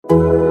And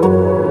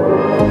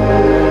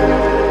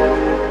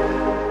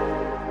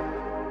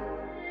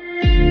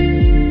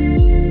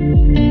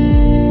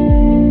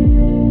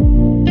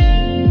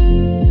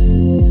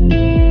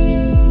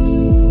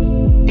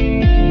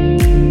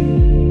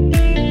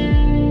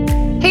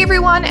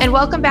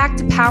welcome back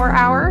to Power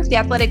Hour, the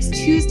Athletics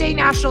Tuesday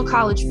National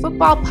College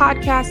Football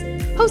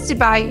Podcast, hosted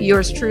by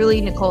yours truly,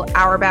 Nicole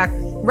Auerbach,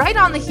 right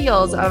on the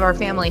heels of our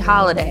family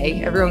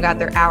holiday. Everyone got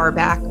their hour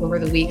back over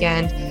the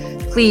weekend.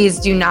 Please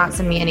do not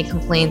send me any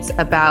complaints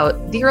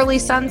about the early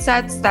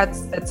sunsets.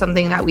 That's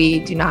something that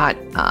we do not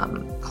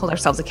hold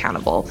ourselves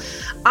accountable.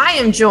 I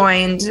am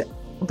joined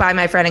by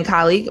my friend and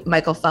colleague,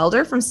 Michael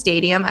Felder from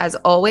Stadium, as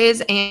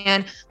always,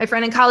 and my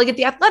friend and colleague at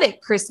The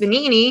Athletic, Chris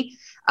Vanini.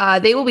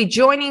 They will be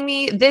joining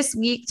me this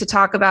week to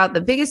talk about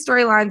the biggest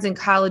storylines in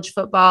college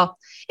football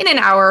in an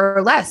hour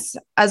or less.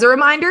 As a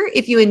reminder,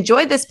 if you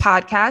enjoyed this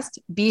podcast,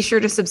 be sure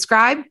to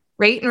subscribe,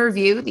 rate, and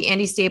review the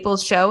Andy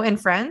Staples Show and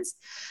Friends.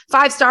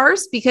 5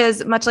 stars,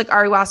 because much like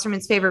Ari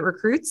Wasserman's favorite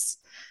recruits,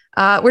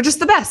 we're just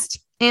the best,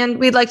 and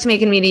we'd like to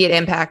make an immediate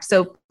impact.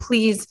 So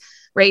please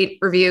rate,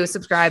 review,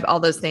 subscribe,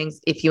 all those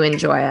things if you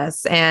enjoy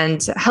us.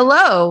 And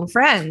hello,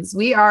 friends.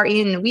 We are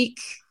in week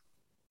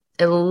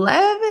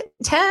 11,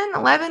 10,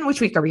 11.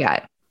 Which week are we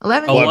at?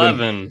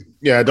 11.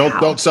 Yeah,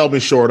 don't sell me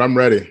short. I'm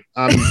ready.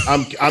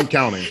 I'm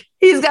counting.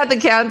 He's got the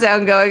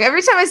countdown going.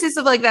 Every time I say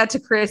stuff like that to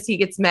Chris, he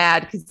gets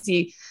mad because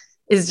he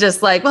is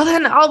just like, well,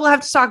 then all we'll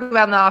have to talk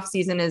about in the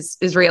offseason is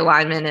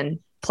realignment and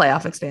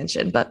playoff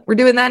expansion. But we're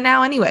doing that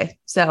now anyway.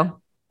 So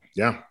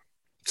yeah.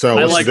 So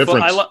what's the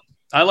difference?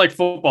 I like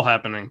football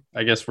happening.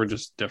 I guess we're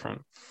just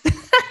different.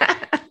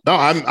 No,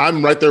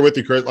 I'm right there with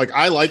you, Chris. Like,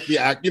 I like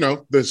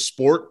the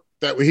sport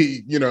that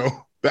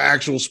the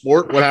actual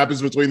sport, what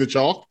happens between the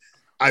chalk.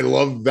 I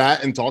love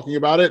that and talking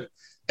about it.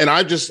 And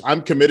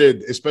I'm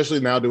committed, especially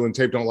now doing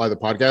Tape Don't Lie, the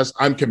podcast.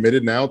 I'm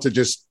committed now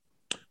to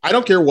I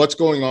don't care what's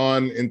going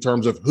on in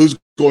terms of who's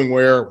going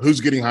where, who's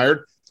getting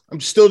hired. I'm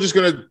still just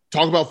going to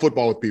talk about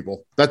football with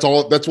people. That's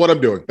all. That's what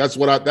I'm doing. That's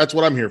what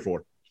I'm here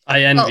for.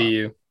 I envy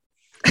you.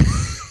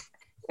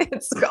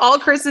 It's all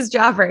Chris's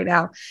job right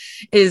now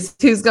is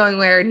who's going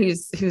where and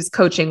who's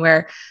coaching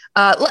where.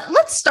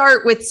 Let's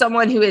start with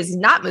someone who is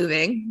not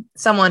moving,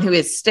 someone who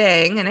is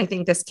staying. And I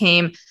think this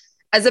came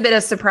as a bit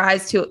of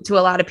surprise to a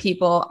lot of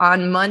people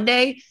on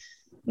Monday.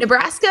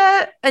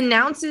 Nebraska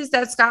announces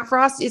that Scott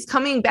Frost is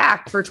coming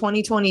back for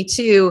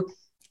 2022.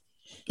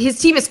 His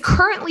team is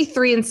currently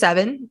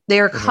 3-7. They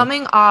are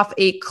coming off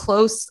a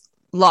close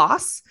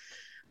loss,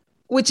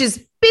 which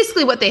is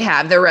basically what they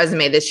have. Their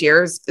resume this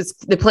year is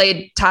they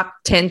played top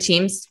 10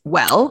 teams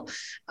well.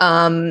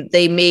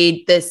 They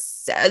made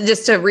this,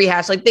 just to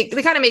rehash, like they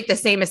kind of make the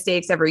same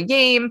mistakes every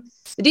game.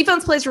 The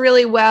defense plays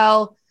really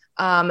well.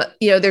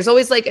 There's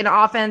always like an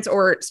offense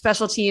or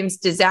special teams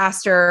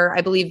disaster.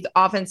 I believe the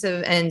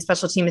offensive and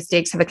special team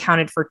mistakes have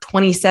accounted for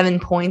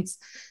 27 points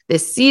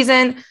this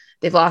season.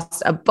 They've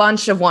lost a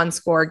bunch of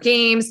one-score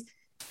games.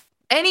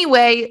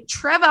 Anyway,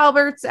 Trev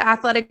Alberts,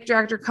 athletic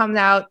director, comes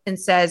out and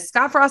says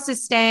Scott Frost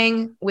is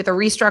staying with a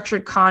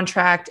restructured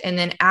contract. And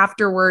then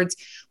afterwards,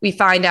 we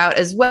find out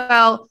as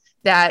well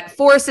that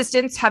 4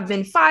 assistants have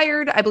been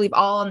fired, I believe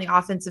all on the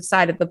offensive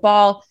side of the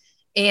ball.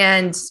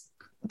 And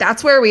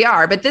that's where we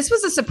are. But this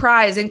was a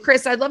surprise. And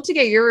Chris, I'd love to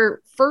get your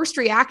first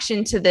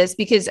reaction to this,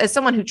 because as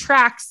someone who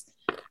tracks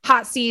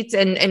hot seats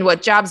and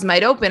what jobs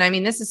might open, I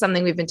mean, this is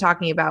something we've been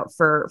talking about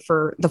for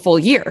the full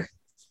year.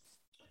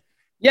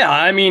 Yeah,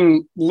 I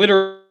mean,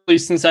 literally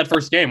since that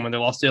first game when they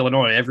lost to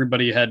Illinois,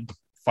 everybody had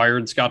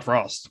fired Scott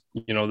Frost,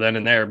 then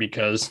and there,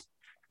 because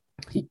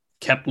he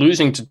kept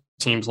losing to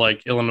teams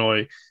like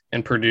Illinois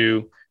and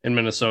Purdue and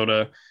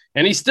Minnesota.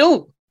 And he's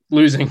still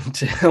losing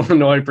to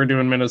Illinois,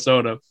 Purdue, and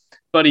Minnesota.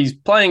 But he's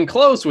playing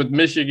close with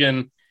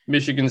Michigan,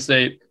 Michigan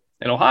State,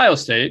 and Ohio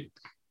State.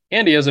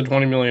 And he has a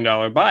 $20 million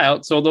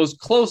buyout. So those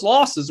close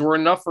losses were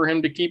enough for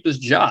him to keep his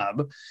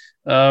job.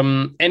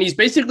 And he's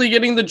basically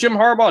getting the Jim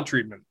Harbaugh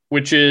treatment,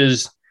 which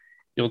is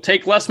you'll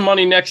take less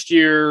money next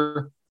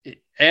year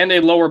and a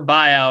lower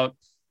buyout,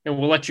 and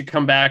we'll let you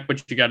come back,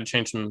 but you got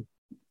to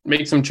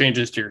make some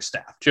changes to your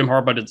staff. Jim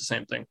Harbaugh did the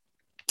same thing.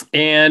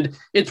 And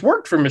it's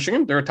worked for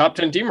Michigan. They're a top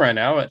 10 team right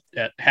now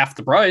at half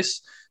the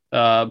price.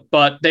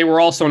 But they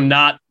were also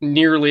not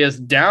nearly as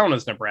down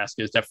as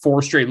Nebraska is, to have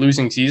 4 straight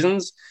losing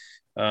seasons.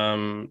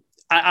 I'm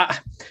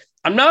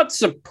not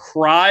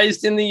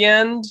surprised in the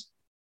end,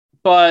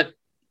 but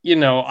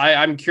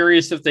I'm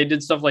curious if they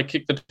did stuff like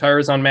kick the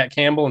tires on Matt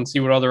Campbell and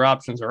see what other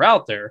options are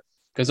out there.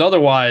 Because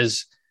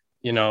otherwise,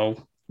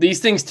 these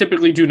things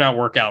typically do not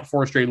work out.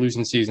 4 straight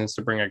losing seasons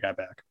to bring a guy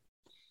back.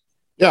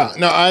 Yeah,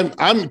 no,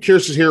 I'm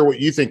curious to hear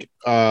what you think,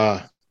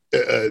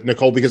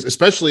 Nicole, because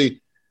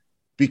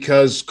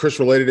Chris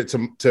related it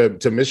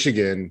to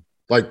Michigan.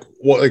 Because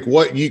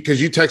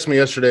you texted me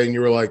yesterday and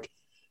you were like,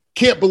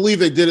 can't believe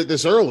they did it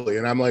this early.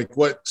 And I'm like,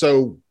 what?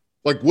 So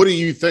what do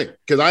you think?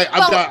 Because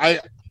I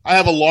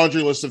have a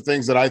laundry list of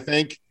things that I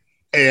think,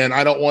 and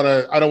I don't want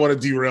to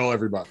derail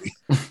everybody.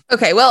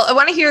 Okay. Well, I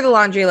want to hear the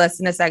laundry list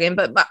in a second,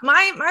 but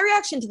my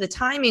reaction to the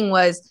timing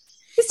was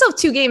they still have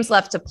 2 games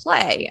left to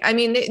play. I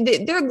mean,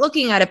 they're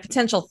looking at a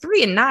potential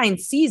 3-9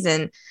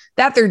 season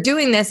that they're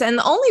doing this. And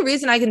the only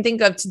reason I can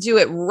think of to do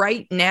it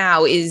right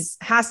now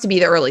has to be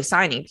the early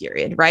signing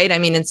period, right? I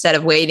mean, instead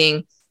of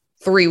waiting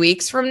 3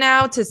 weeks from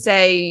now to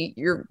say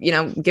you're,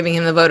 giving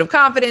him the vote of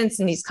confidence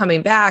and he's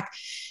coming back,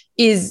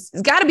 is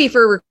got to be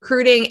for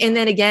recruiting. And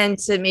then again,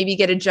 to maybe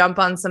get a jump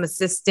on some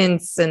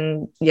assistants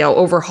and,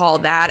 overhaul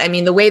that. I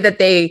mean, the way that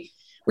they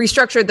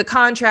restructured the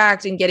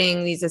contract and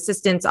getting these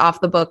assistants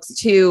off the books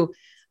too,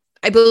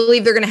 I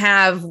believe they're going to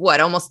have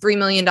almost $3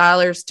 million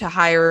to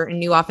hire a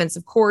new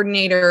offensive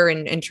coordinator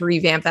and to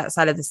revamp that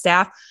side of the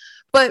staff.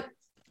 But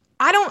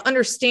I don't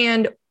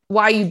understand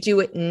why you do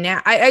it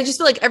now. I just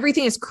feel like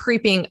everything is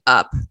creeping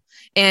up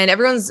and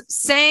everyone's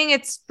saying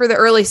it's for the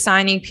early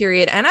signing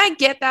period. And I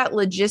get that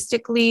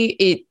logistically,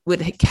 it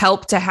would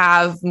help to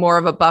have more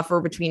of a buffer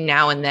between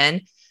now and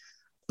then.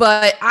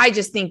 But I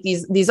just think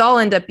these all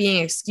end up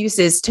being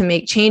excuses to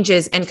make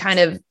changes and kind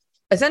of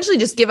essentially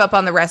just give up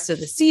on the rest of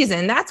the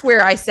season. That's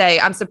where I say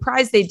I'm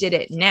surprised they did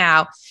it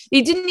now.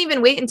 They didn't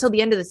even wait until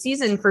the end of the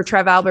season for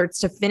Trev Alberts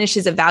to finish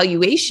his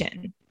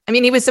evaluation. I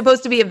mean, he was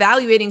supposed to be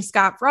evaluating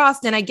Scott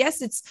Frost, and I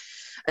guess it's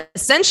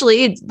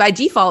essentially by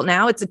default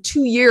now it's a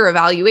 2-year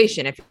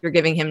evaluation if you're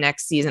giving him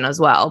next season as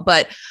well.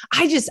 But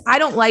I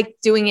don't like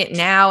doing it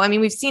now. I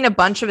mean, we've seen a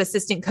bunch of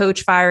assistant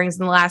coach firings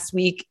in the last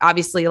week.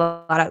 Obviously, a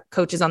lot of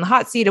coaches on the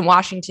hot seat in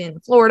Washington,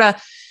 Florida,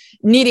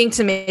 needing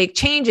to make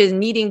changes,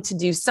 needing to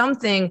do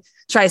something,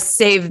 try to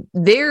save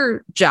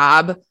their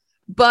job.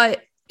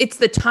 But it's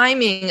the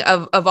timing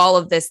of all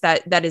of this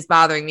that is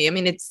bothering me. I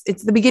mean, it's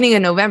the beginning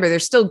of November.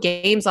 There's still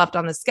games left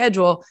on the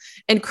schedule.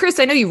 And Chris,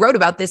 I know you wrote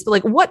about this, but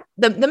like what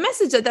the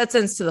message that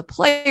sends to the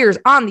players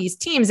on these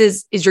teams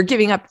is you're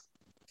giving up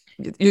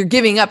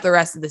the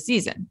rest of the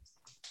season.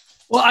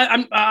 Well,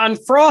 I'm on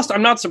Frost.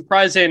 I'm not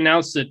surprised they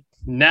announced it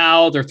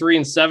now. They're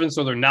 3-7,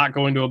 so they're not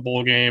going to a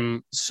bowl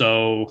game.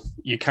 So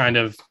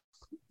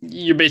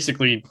you're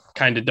basically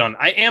kind of done.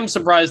 I am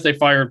surprised they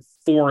fired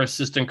 4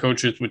 assistant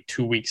coaches with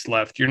 2 weeks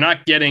left. You're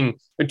not getting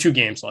 2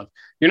 games left.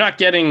 You're not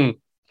getting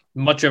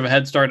much of a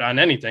head start on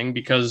anything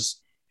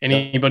because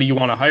anybody you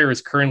want to hire is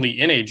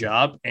currently in a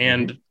job.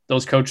 And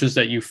those coaches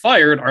that you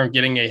fired aren't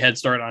getting a head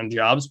start on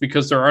jobs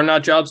because there are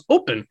not jobs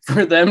open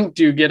for them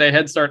to get a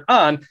head start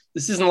on.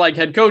 This isn't like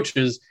head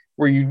coaches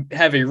where you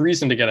have a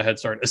reason to get a head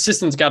start.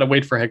 Assistants got to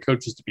wait for head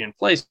coaches to be in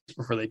place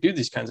before they do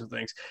these kinds of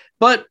things.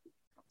 But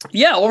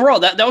yeah, overall,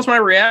 that was my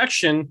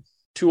reaction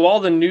to all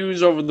the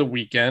news over the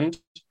weekend.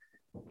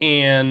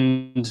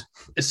 And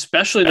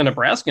especially the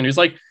Nebraska news.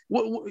 Like,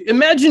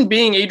 imagine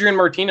being Adrian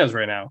Martinez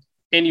right now,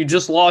 and you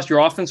just lost your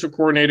offensive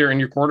coordinator and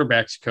your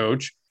quarterback's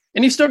coach,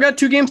 and you still got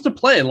 2 games to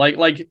play.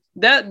 Like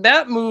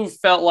that move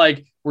felt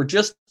like we're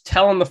just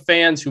telling the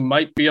fans who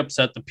might be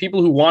upset, the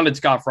people who wanted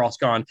Scott Frost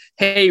gone,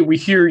 hey, we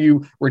hear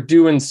you, we're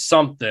doing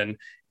something.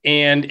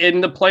 And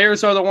the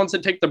players are the ones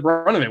that take the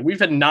brunt of it. We've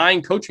had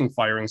 9 coaching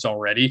firings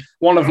already.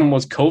 One of them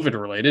was COVID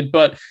related,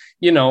 but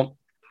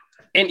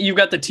and you've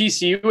got the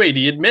TCU AD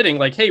admitting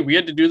like, hey, we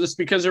had to do this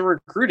because of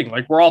recruiting.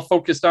 Like we're all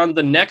focused on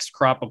the next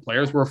crop of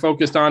players. We're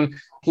focused on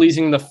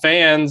pleasing the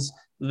fans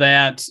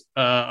that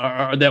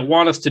that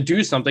want us to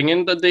do something.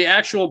 And the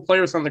actual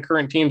players on the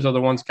current teams are the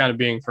ones kind of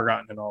being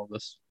forgotten in all of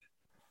this.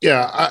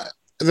 Yeah.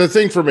 The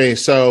thing for me,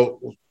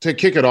 so to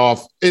kick it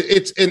off,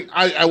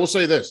 I will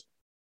say this.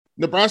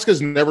 Nebraska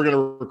is never going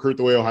to recruit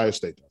the way Ohio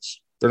State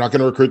does. They're not going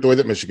to recruit the way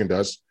that Michigan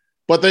does,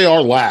 but they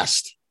are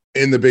last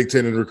in the Big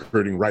Ten in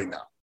recruiting right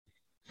now.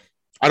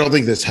 I don't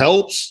think this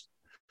helps,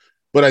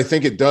 but I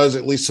think it does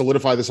at least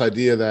solidify this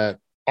idea that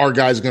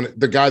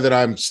the guy that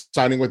I'm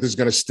signing with is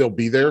going to still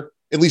be there,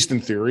 at least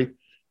in theory.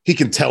 He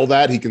can tell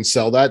that, he can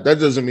sell that. That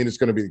doesn't mean it's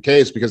going to be the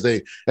case because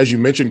they, as you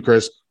mentioned,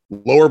 Chris,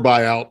 lower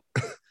buyout.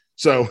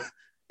 So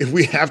if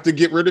we have to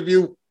get rid of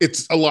you,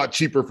 it's a lot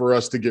cheaper for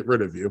us to get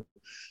rid of you.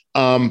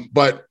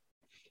 But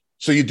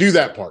so you do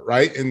that part,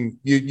 right? And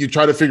you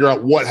try to figure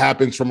out what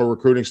happens from a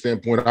recruiting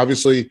standpoint.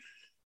 Obviously,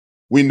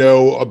 we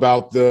know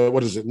about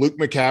Luke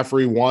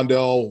McCaffrey,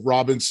 Wan'Dale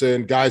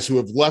Robinson, guys who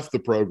have left the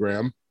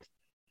program.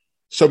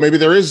 So maybe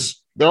there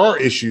are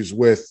issues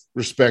with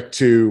respect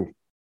to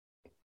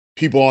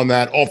people on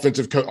that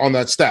on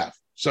that staff.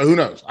 So who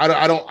knows?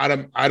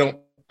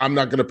 I'm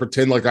not going to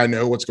pretend like I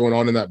know what's going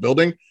on in that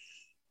building,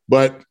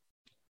 but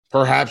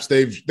perhaps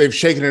they've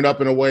shaken it up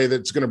in a way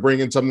that's going to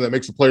bring in something that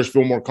makes the players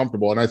feel more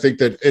comfortable. And I think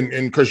that,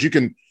 and Chris, you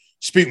can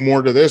speak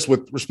more to this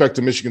with respect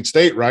to Michigan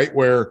State, right?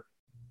 Where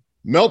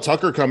Mel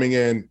Tucker coming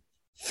in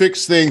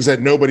fixed things that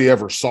nobody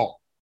ever saw.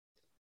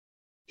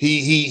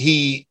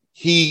 He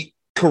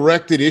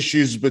corrected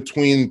issues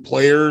between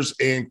players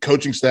and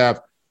coaching staff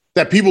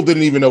that people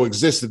didn't even know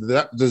existed.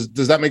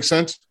 Does that make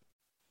sense?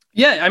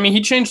 Yeah, I mean, he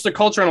changed the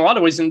culture in a lot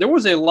of ways, and there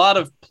was a lot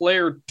of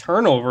player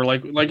turnover.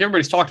 Like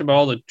everybody's talked about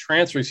all the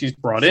transfers he's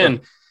brought in.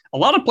 A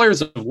lot of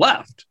players have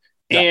left.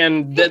 Yeah.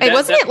 And it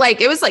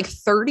was like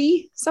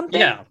 30 something.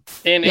 Yeah.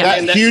 And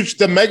huge,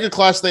 the mega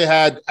class they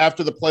had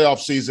after the playoff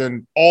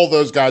season, all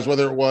those guys,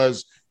 whether it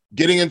was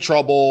getting in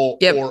trouble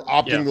or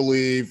opting to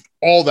leave,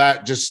 all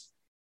that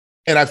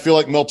and I feel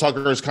like Mel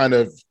Tucker has kind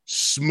of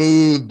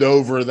smoothed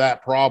over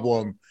that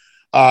problem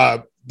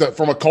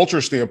from a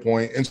culture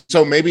standpoint. And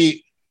so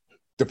maybe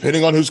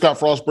depending on who Scott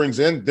Frost brings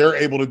in, they're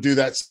able to do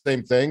that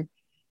same thing.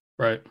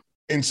 Right.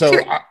 And so,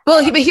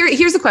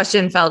 here's a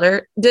question,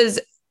 Felder. Does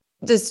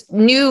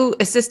new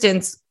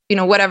assistants,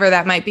 whatever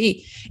that might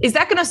be, is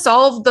that going to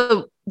solve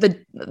the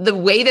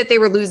way that they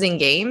were losing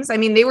games? I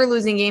mean, they were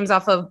losing games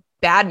off of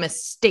bad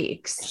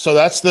mistakes. So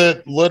that's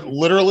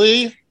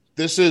literally,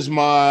 that's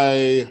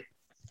my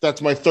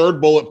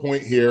third bullet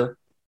point here.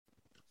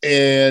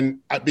 And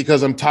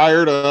because I'm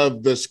tired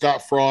of the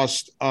Scott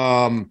Frost,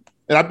 and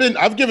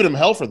I've given him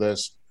hell for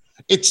this.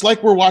 It's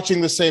like we're watching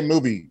the same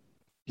movie.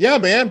 Yeah,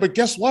 man. But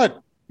guess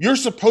what? You're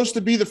supposed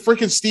to be the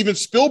freaking Steven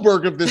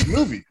Spielberg of this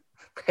movie.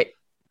 Right.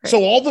 So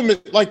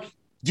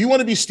do you want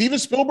to be Steven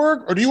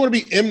Spielberg or do you want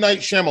to be M. Night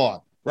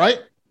Shyamalan? Right.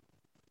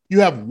 You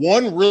have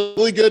one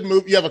really good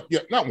movie.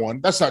 Not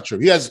one. That's not true.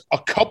 He has a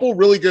couple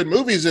really good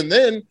movies. And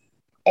then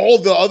all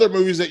the other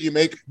movies that you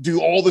make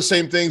do all the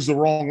same things the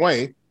wrong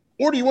way.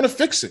 Or do you want to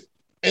fix it?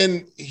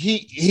 And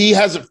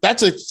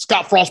that's a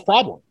Scott Frost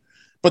problem.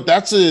 But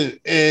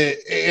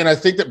and I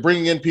think that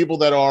bringing in people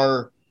that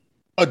are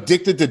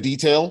addicted to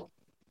detail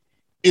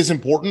is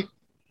important.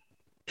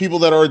 People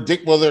that are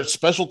addicted, whether it's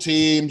special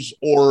teams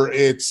or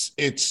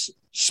it's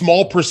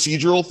small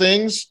procedural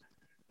things.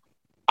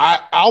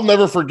 I'll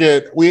never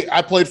forget.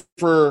 I played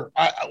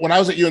when I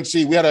was at UNC.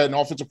 We had an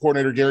offensive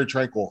coordinator, Gary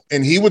Tranquil,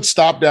 and he would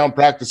stop down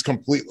practice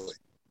completely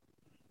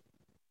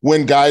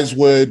when guys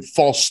would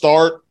false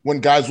start, when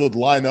guys would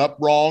line up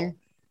wrong.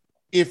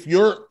 If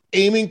you're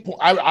aiming,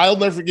 I'll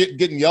never forget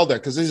getting yelled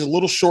at because he's a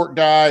little short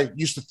guy,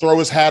 used to throw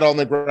his hat on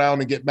the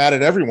ground and get mad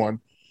at everyone.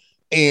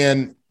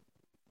 And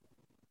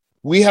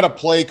we had a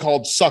play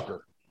called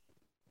Sucker,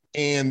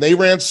 and they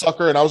ran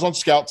Sucker, and I was on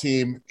scout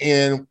team.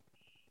 And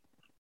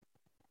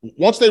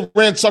once they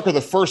ran Sucker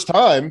the first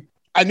time,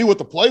 I knew what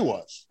the play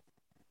was.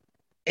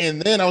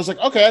 And then I was like,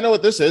 okay, I know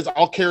what this is.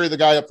 I'll carry the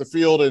guy up the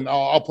field and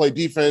I'll play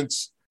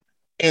defense.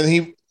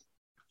 And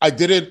I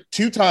did it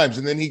 2 times.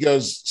 And then he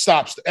goes,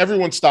 stop.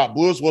 Everyone stop.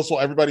 Blew his whistle.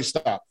 Everybody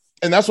stop.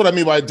 And that's what I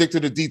mean by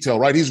addicted to detail,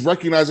 right? He's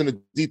recognizing a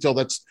detail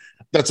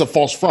that's a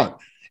false front.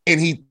 And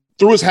he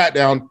threw his hat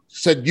down,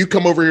 said, you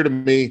come over here to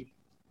me.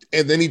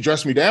 And then he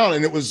dressed me down.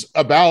 And it was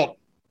about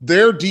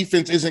their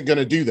defense isn't going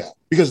to do that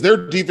because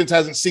their defense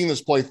hasn't seen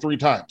this play 3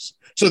 times.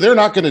 So they're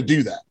not going to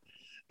do that.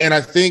 And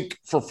I think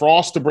for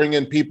Frost to bring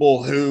in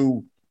people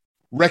who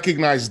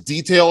recognize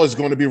detail is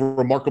going to be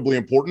remarkably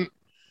important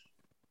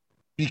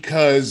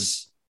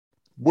because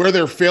where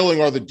they're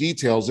failing are the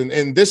details.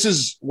 And this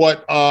is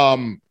what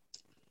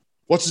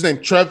what's his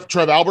name? Trev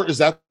Albert. Is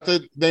that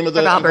the name of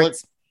the Trev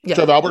Alberts? Yeah.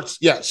 Trev Alberts.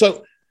 Yeah.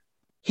 So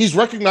he's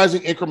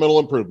recognizing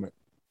incremental improvement.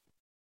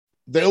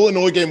 The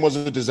Illinois game was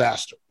a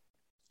disaster.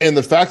 And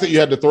the fact that you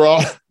had to throw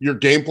out your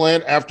game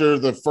plan after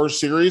the first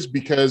series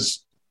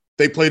because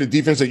they played a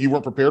defense that you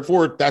weren't prepared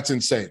for, that's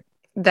insane.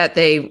 That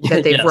they've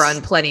Yes.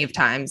 run plenty of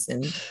times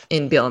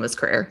in Bielema's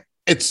career.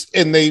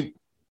 And they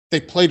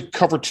played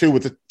cover 2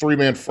 with a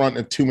 3-man front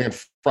and 2-man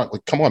front.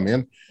 Like, come on,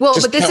 man. Well,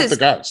 just but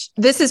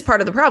this is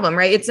part of the problem,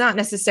 right? It's not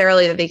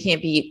necessarily that they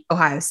can't beat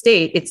Ohio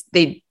State. It's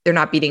they're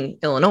not beating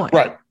Illinois.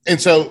 Right. And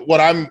so what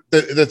I'm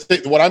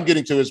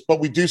getting to is, but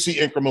we do see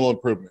incremental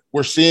improvement.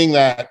 We're seeing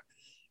that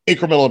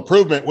incremental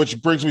improvement,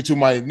 which brings me to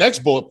my next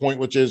bullet point,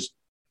 which is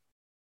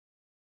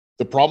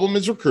the problem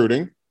is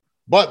recruiting,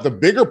 but the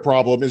bigger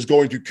problem is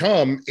going to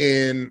come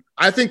in.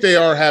 I think they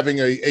are having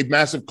a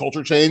massive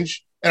culture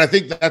change. And I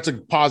think that's a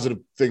positive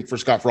thing for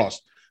Scott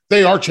Frost.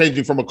 They are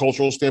changing from a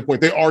cultural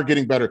standpoint. They are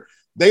getting better.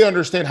 They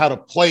understand how to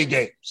play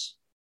games.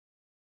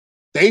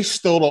 They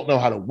still don't know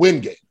how to win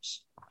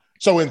games.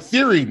 So in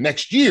theory,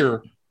 next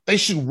year, they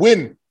should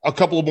win a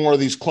couple more of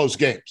these close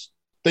games.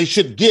 They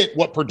should get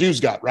what Purdue's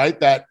got, right?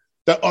 That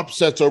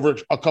upsets over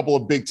a couple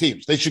of big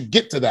teams. They should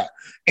get to that.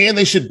 And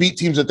they should beat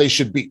teams that they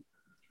should beat.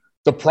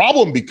 The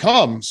problem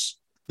becomes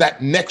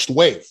that next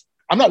wave.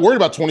 I'm not worried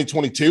about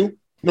 2022,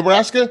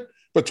 Nebraska,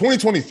 but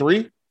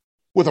 2023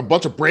 with a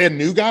bunch of brand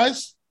new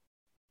guys,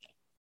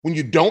 when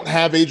you don't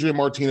have Adrian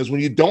Martinez, when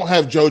you don't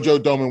have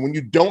JoJo Doman, when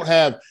you don't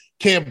have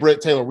Cam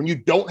Britt Taylor, when you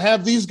don't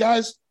have these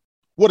guys,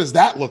 what does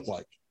that look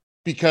like?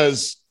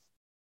 Because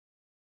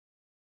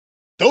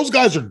those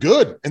guys are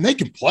good and they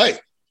can play.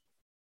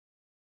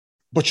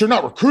 But you're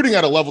not recruiting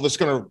at a level that's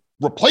going to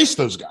replace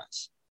those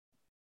guys.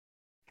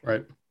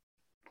 Right.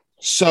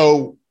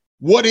 So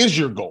what is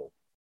your goal?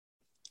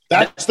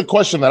 That's the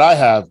question that I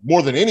have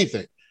more than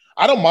anything.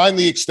 I don't mind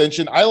the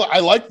extension. I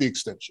like the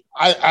extension.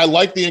 I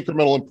like the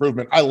incremental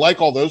improvement. I like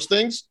all those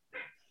things.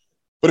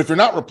 But if you're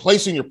not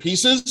replacing your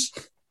pieces,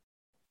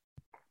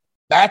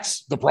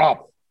 that's the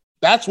problem.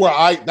 That's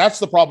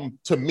the problem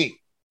to me,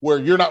 where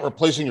you're not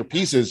replacing your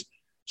pieces.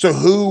 So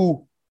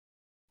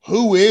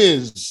who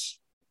is,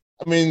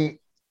 I mean,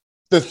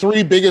 the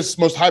 3 biggest,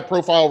 most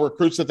high-profile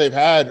recruits that they've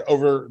had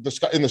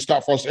in the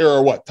Scott Frost era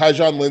are what?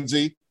 Tyjon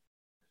Lindsey,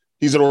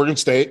 he's at Oregon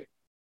State.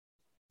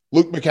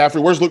 Luke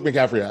McCaffrey, where's Luke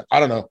McCaffrey at? I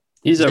don't know.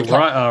 He's at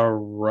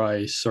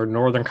Rice or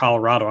Northern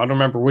Colorado. I don't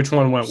remember which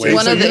one went way.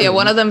 One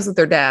of them's with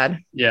their dad.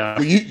 Yeah.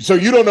 So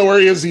you don't know where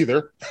he is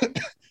either.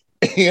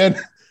 and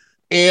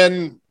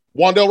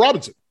Wandale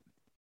Robinson.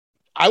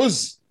 I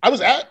was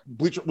at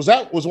Bleacher. Was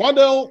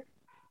Wandale?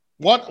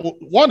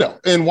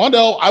 And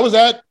Wandale,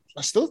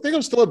 I still think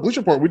I'm still at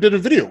Bleacher Report. We did a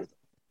video with him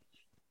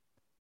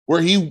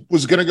where he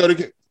was going to go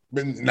to.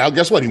 Now,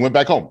 guess what? He went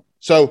back home.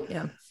 So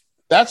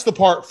that's the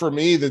part for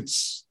me.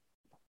 That's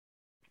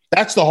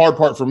the hard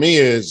part for me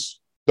is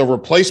the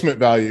replacement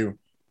value,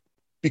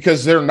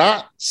 because they're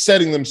not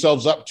setting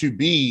themselves up to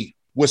be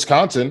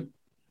Wisconsin.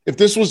 If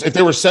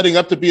they were setting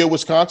up to be a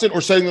Wisconsin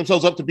or setting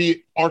themselves up to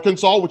be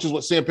Arkansas, which is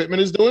what Sam Pittman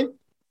is doing,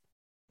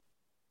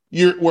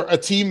 we're a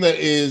team that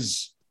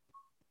is,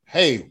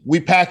 hey, we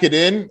pack it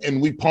in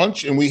and we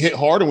punch and we hit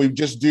hard and we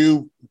just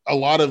do a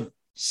lot of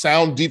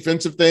sound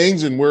defensive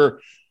things and we're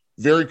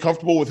very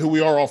comfortable with who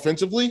we are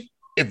offensively.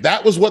 If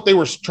that was what they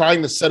were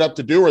trying to set up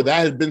to do, or that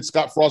had been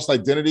Scott Frost's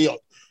identity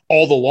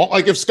all the long,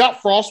 like if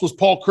Scott Frost was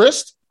Paul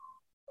Chryst,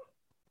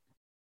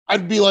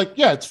 I'd be like,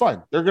 yeah, it's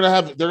fine. They'll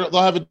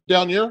have a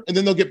down year and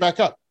then they'll get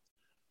back up.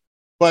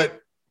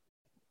 But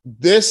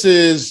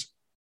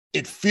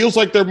it feels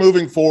like they're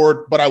moving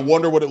forward, but I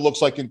wonder what it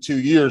looks like in 2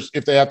 years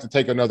if they have to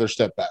take another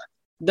step back.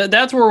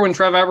 That's where when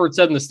Trev Everett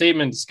said in the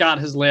statement, Scott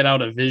has laid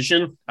out a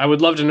vision. I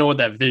would love to know what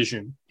that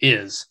vision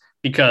is,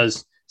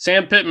 because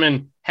Sam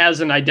Pittman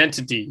has an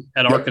identity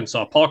at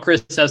Arkansas. Paul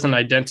Chryst has an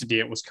identity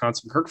at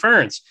Wisconsin. Kirk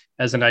Ferentz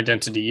has an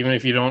identity. Even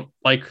if you don't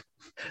like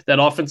that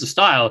offensive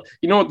style,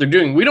 you know what they're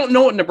doing. We don't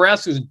know what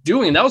Nebraska is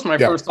doing. That was my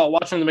first thought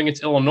watching them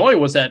against Illinois,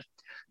 was that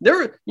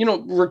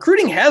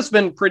recruiting has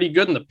been pretty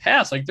good in the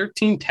past. Like their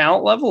team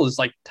talent level is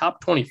like top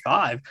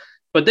 25,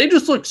 but they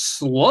just look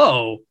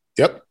slow.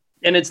 Yep.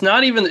 And it's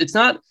not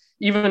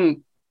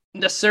even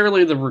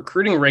necessarily the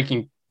recruiting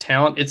ranking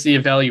talent. It's the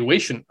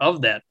evaluation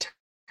of that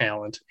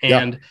talent.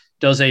 And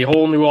does a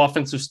whole new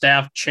offensive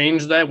staff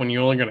change that when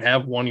you're only going to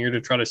have 1 year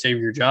to try to save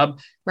your job?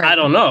 Right. I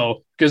don't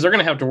know, because they're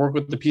going to have to work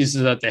with the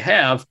pieces that they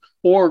have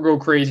or go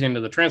crazy into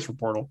the transfer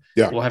portal.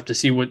 Yeah. We'll have to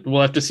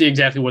see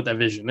exactly what that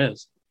vision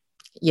is.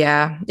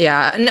 Yeah.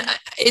 And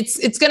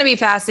it's going to be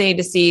fascinating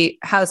to see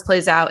how this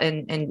plays out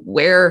and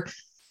where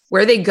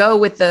they go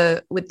with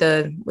the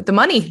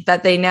money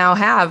that they now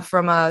have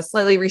from a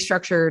slightly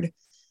restructured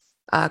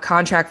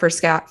contract for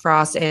Scott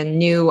Frost and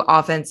new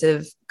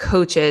offensive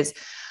coaches.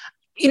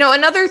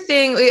 Another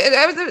thing,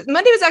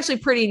 Monday was actually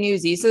pretty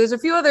newsy. So there's a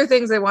few other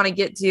things I want to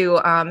get to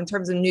in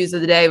terms of news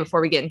of the day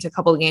before we get into a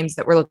couple of games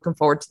that we're looking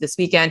forward to this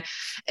weekend.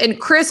 And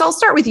Chris, I'll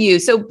start with you.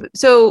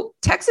 So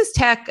Texas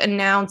Tech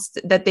announced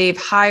that they've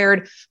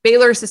hired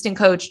Baylor assistant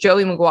coach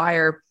Joey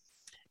McGuire.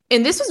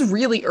 And this was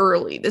really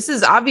early. This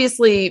is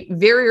obviously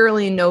very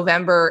early in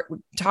November.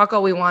 Talk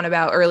all we want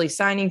about early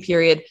signing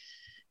period.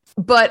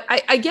 But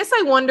I guess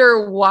I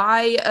wonder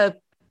why a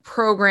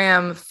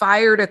program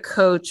fired a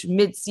coach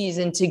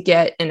mid-season to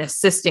get an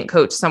assistant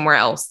coach somewhere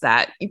else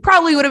that you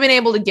probably would have been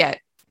able to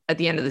get at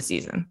the end of the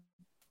season.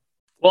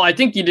 Well, I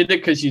think you did it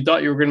because you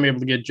thought you were going to be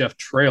able to get Jeff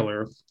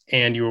Traylor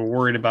and you were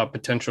worried about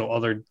potential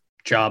other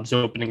jobs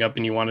opening up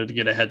and you wanted to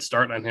get a head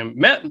start on him.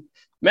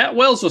 Matt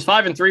Wells was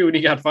 5-3 when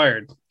he got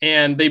fired,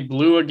 and they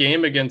blew a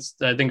game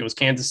against, I think it was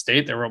Kansas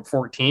State. They were up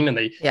 14 and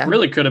they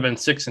really could have been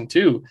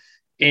 6-2.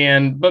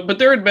 But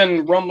there had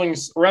been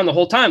rumblings around the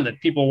whole time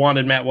that people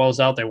wanted Matt Wells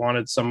out. They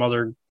wanted some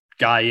other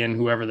guy in,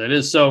 whoever that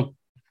is. So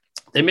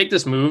they make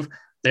this move.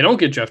 They don't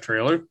get Jeff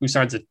Traylor, who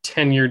signs a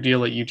 10-year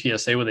deal at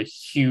UTSA with a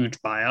huge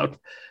buyout.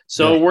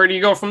 So where do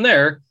you go from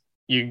there?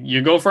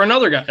 You go for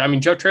another guy. I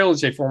mean, Jeff Traylor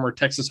is a former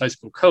Texas high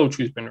school coach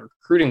who's been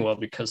recruiting well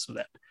because of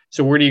that.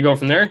 So where do you go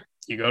from there?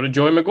 You go to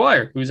Joey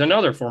McGuire, who's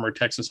another former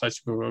Texas high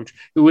school coach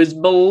who is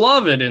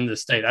beloved in the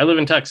state. I live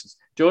in Texas.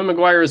 Joey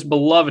McGuire is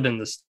beloved in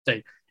the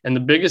state. And the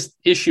biggest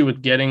issue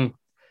with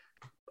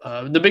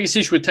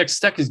Texas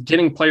Tech is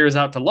getting players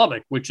out to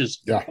Lubbock, which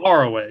is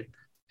far away.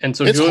 And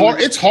so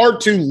it's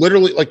hard to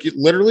literally,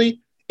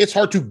 it's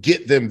hard to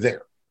get them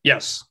there.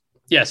 Yes.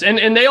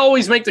 And they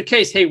always make the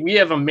case, hey, we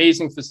have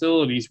amazing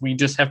facilities. We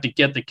just have to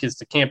get the kids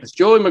to campus.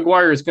 Joey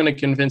McGuire is going to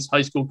convince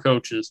high school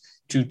coaches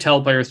to tell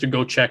players to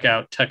go check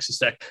out Texas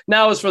Tech.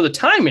 Now, as for the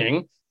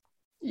timing,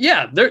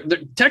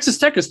 Texas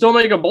Tech is still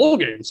making a bowl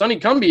game. Sonny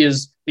Cumbie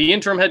is the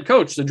interim head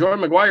coach. So Joey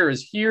McGuire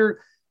is here.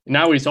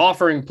 Now he's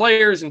offering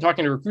players and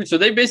talking to recruits. So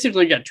they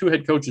basically got two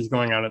head coaches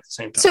going on at the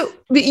same time. So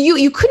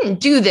you couldn't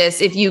do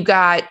this if you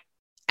got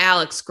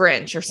Alex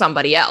Grinch or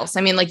somebody else.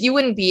 I mean, like you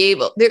wouldn't be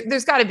able,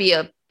 there's got to be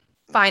a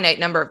finite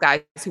number of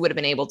guys who would have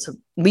been able to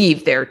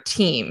leave their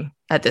team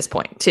at this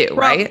point too,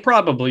 right?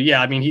 Probably.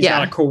 Yeah. I mean, he's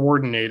not a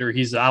coordinator.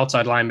 He's the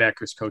outside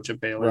linebackers coach at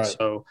Baylor. Right.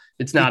 So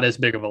it's not as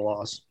big of a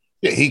loss.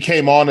 Yeah. He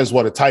came on as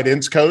a tight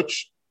ends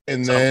coach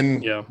and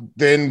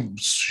then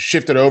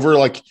shifted over.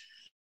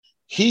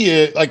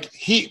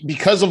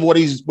 Because of what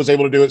he was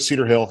able to do at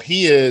Cedar Hill,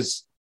 he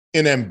is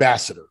an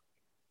ambassador.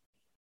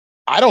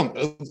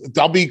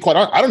 I'll be quite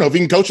honest. I don't know if he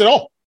can coach at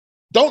all.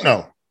 Don't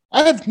know.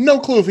 I have no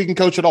clue if he can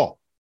coach at all.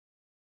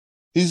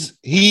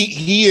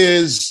 He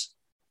is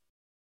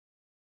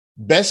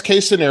best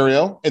case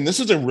scenario, and this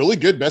is a really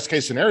good best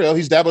case scenario,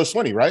 he's Dabo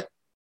Swinney, right?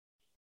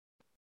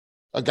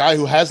 A guy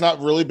who has not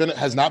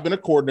been a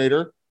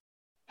coordinator,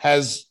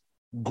 is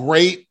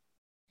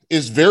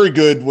very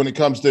good when it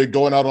comes to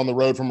going out on the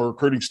road from a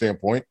recruiting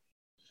standpoint,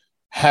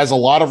 has a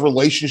lot of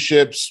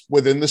relationships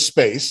within the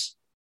space.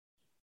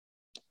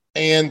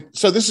 And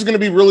so this is going to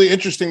be really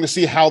interesting to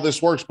see how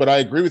this works. But I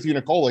agree with you,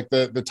 Nicole, like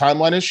the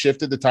timeline has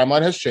shifted, the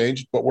timeline has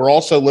changed, but we're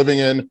also living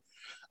in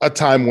a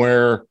time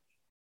where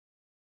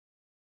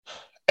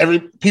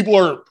people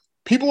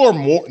are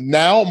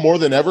more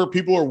than ever,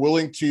 people are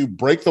willing to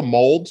break the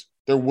mold.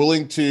 They're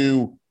willing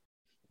to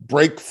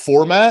break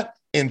format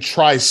and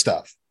try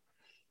stuff.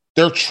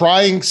 They're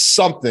trying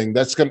something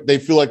they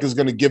feel like is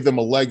going to give them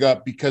a leg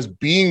up, because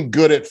being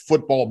good at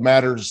football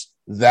matters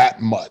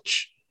that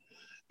much.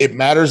 It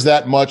matters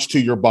that much to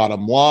your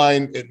bottom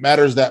line. It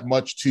matters that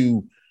much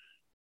to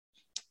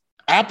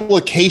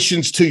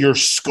applications to your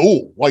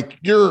school.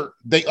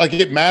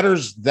 It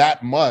matters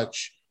that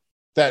much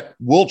that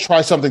we'll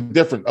try something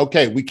different.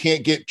 Okay, we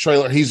can't get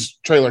Traylor. He's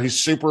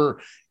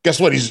super. Guess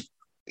what?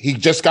 He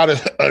just got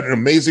an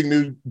amazing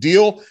new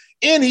deal,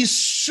 and he's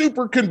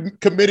super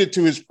committed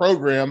to his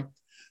program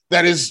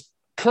that is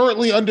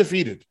currently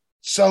undefeated.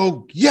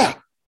 So, yeah,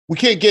 we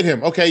can't get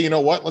him. Okay, you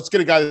know what? Let's get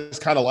a guy that's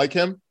kind of like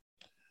him,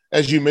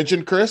 as you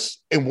mentioned, Chris,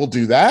 and we'll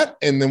do that,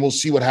 and then we'll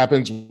see what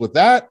happens with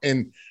that.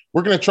 And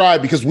we're going to try,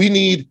 because we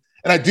need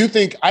 – and I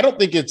don't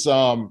think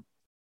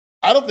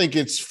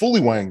it's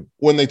fully wang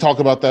when they talk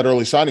about that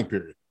early signing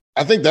period.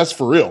 I think that's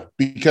for real,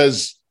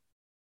 because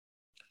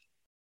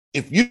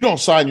if you don't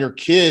sign your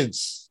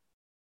kids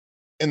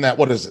in that,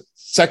 what is it,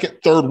 second,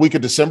 third week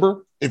of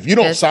December, if you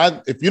don't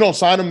sign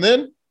them,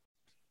 then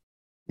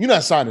you're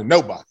not signing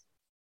nobody.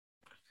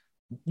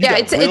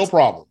 It's a real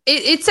problem.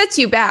 It sets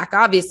you back,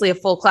 obviously, a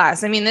full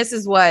class. I mean, this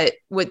is what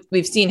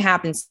we've seen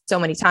happen so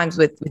many times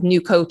with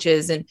new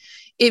coaches, and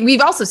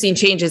we've also seen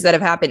changes that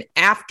have happened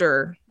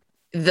after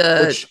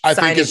the Which I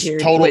think is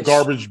total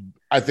garbage.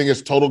 I think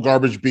it's total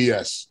garbage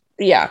BS.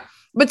 Yeah.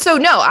 But so,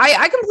 no,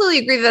 I completely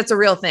agree that that's a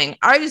real thing.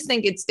 I just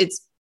think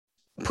it's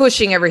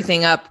pushing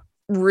everything up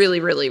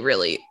really, really,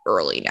 really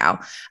early now.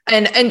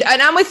 And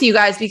I'm with you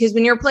guys, because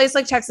when you're a place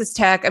like Texas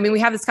Tech, I mean, we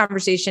have this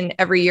conversation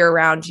every year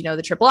around,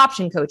 the triple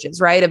option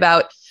coaches, right?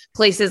 About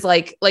places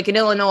like in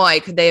Illinois,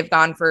 could they have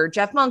gone for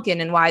Jeff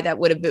Monken, and why it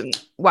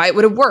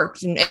would have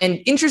worked,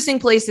 and interesting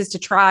places to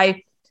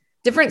try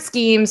different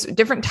schemes,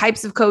 different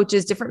types of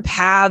coaches, different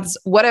paths,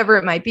 whatever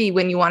it might be,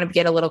 when you want to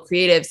get a little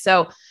creative.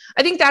 So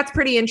I think that's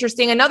pretty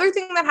interesting. Another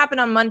thing that happened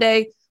on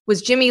Monday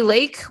was Jimmy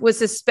Lake was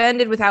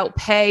suspended without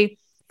pay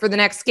for the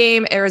next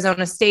game,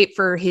 Arizona State,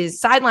 for his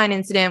sideline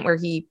incident where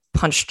he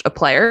punched a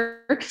player.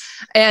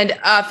 And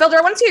Felder,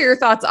 I want to hear your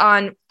thoughts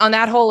on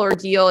that whole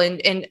ordeal,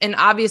 and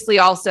obviously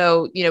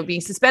also, being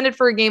suspended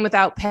for a game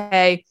without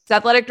pay. His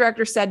athletic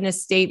director said in a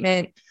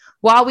statement,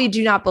 "While we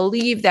do not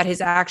believe that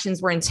his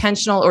actions were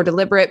intentional or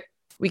deliberate,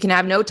 we can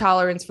have no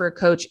tolerance for a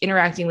coach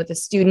interacting with a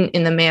student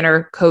in the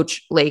manner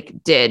Coach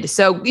Lake did."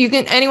 So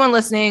anyone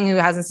listening who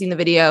hasn't seen the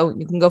video,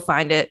 you can go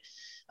find it.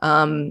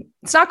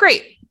 It's not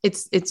great.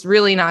 It's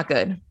really not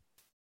good.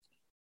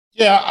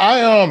 Yeah,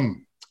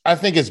 I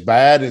think it's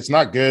bad. It's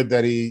not good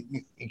that he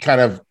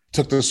kind of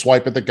took the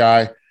swipe at the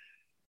guy.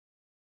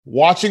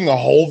 Watching the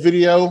whole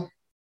video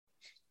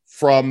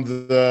from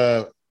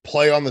the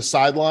play on the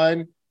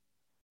sideline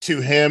to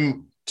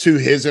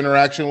his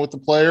interaction with the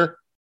player,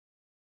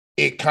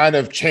 it kind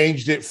of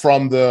changed it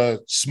from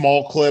the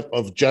small clip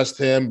of just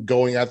him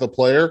going at the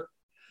player.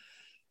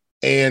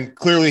 And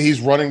clearly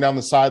he's running down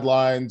the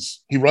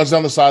sidelines. He runs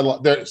down the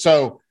sideline there.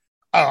 So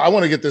I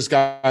want to get this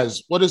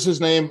guy's, what is his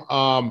name?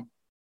 Very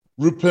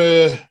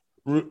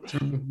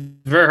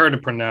hard to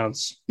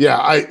pronounce.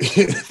 Yeah.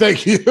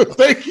 Thank you.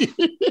 Thank you.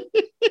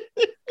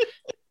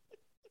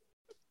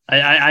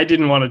 I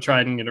didn't want to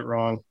try and get it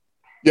wrong.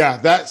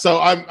 Yeah. So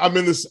I'm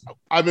in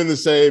the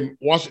same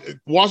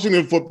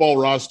Washington football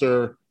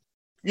roster.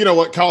 You know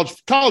what?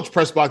 College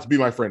press box, be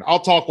my friend.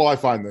 I'll talk while I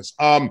find this.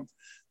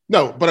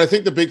 No, but I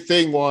think the big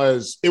thing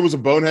was it was a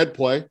bonehead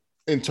play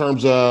in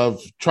terms of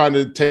trying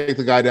to take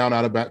the guy down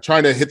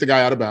trying to hit the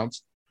guy out of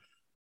bounds.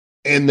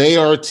 And they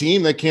are a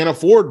team that can't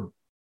afford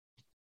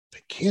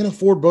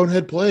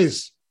bonehead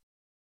plays.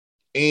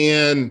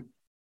 And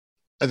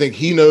I think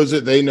he knows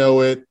it, they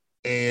know it,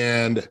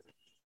 and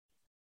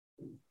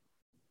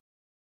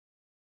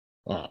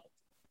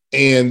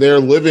they're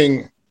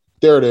living.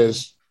 There it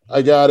is.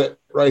 I got it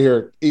right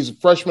here. He's a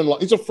freshman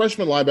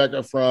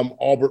linebacker from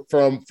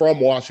Auburn, from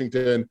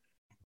Washington.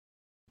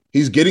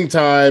 He's getting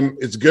time.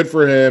 It's good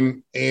for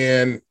him.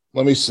 And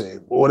let me see.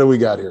 What do we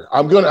got here?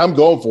 I'm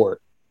going for it.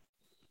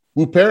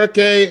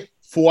 Wupereke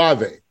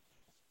Fuave.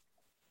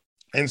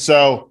 And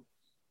so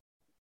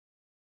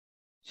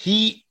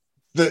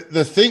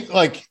the thing,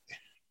 like,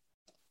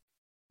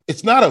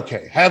 it's not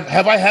okay.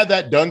 Have I had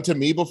that done to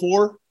me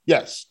before?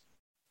 Yes.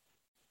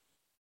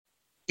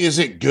 Is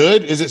it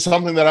good? Is it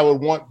something that I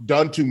would want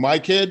done to my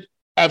kid?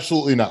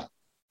 Absolutely not.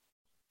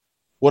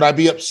 Would I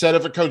be upset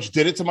if a coach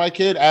did it to my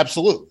kid?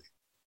 Absolutely.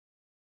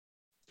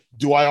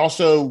 do I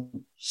also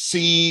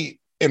see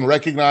and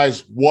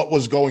recognize what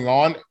was going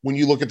on when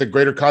you look at the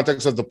greater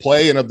context of the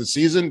play and of the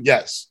season?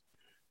 Yes.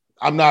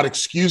 I'm not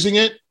excusing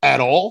it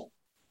at all.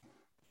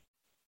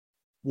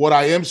 What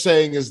I am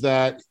saying is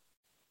that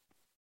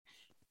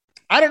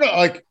I don't know,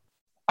 like,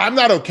 I'm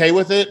not okay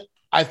with it.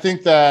 I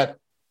think that,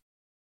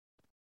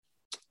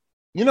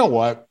 you know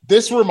what?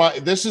 This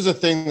is a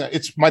thing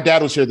that my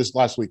dad was here this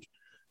last week.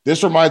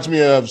 This reminds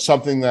me of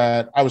something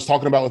that I was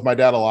talking about with my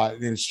dad a lot.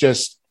 And it's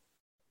just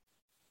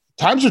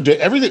time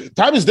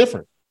is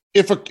different.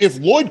 If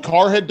Lloyd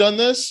Carr had done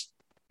this,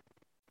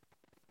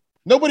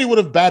 nobody would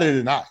have batted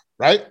an eye,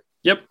 right?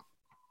 Yep.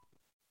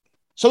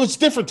 So it's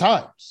different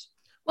times.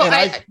 Well,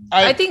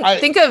 I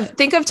think of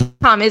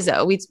Tom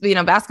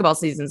Izzo. Basketball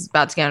season's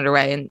about to get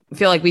underway, and I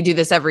feel like we do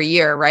this every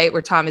year, right?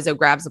 Where Tom Izzo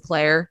grabs a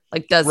player,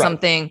 like does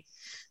something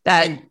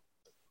that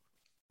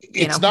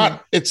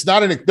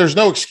and there's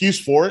no excuse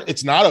for it.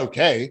 It's not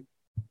okay.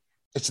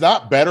 It's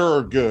not better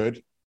or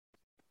good.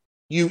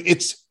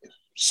 It's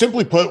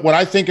simply put, when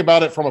I think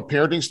about it from a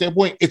parenting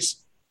standpoint,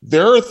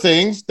 there are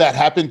things that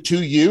happen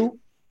to you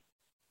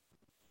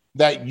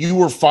that you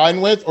were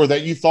fine with or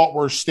that you thought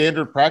were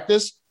standard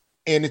practice.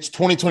 And it's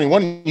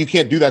 2021. You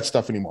can't do that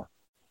stuff anymore.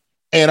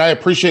 And I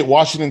appreciate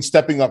Washington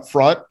stepping up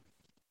front.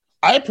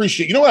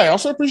 You know what I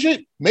also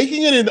appreciate?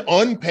 Making it an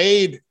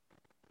unpaid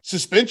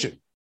suspension.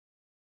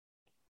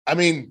 I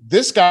mean,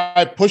 this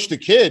guy pushed a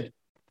kid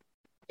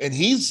and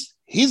he's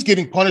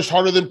getting punished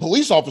harder than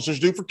police officers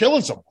do for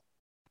killing someone.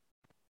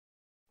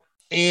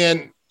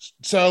 And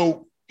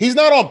so he's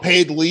not on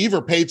paid leave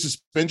or paid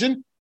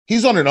suspension.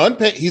 He's on an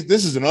unpaid.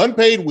 This is an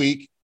unpaid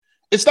week.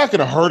 It's not going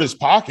to hurt his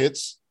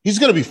pockets. He's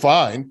going to be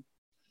fine.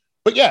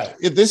 But yeah,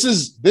 this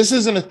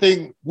isn't a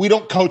thing. We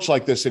don't coach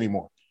like this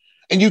anymore.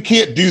 And you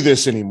can't do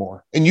this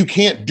anymore. And you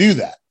can't do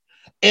that.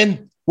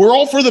 And we're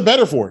all for the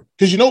better for it.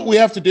 Because you know what we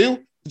have to do?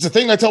 It's a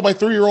thing I tell my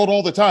 3-year-old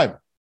all the time.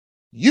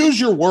 Use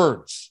your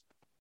words.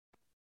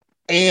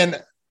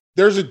 And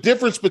there's a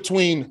difference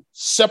between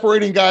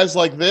separating guys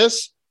like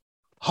this,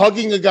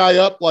 hugging a guy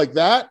up like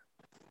that,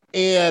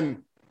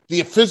 and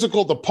the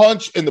physical, the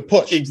punch and the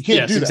push. You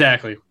can't do that.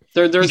 Exactly.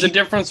 There's a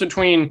difference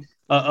between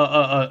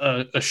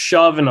a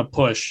shove and a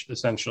push,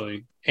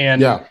 essentially.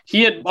 And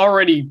he had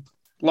already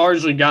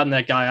largely gotten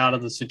that guy out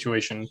of the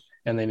situation.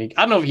 And then I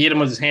don't know if he hit him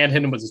with his hand,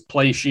 hit him with his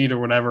play sheet or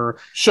whatever.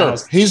 Sure.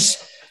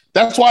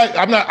 That's why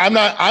I'm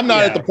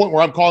not at the point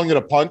where I'm calling it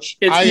a punch.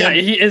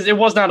 It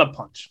was not a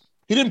punch.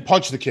 He didn't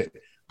punch the kid.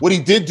 What he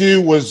did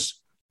do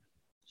was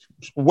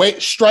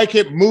strike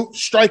him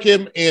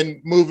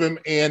and move him.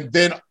 And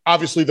then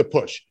obviously the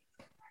push.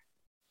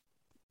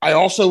 I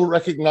also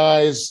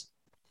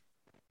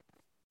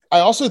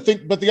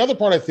think, but the other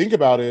part I think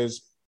about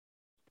is,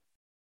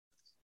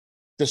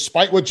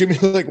 despite what Jimmy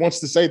Lake wants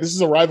to say, this is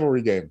a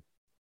rivalry game.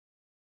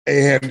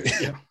 And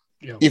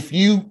if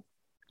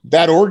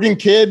that Oregon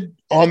kid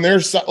on their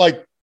side,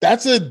 like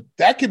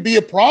that could be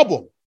a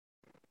problem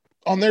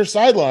on their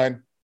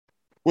sideline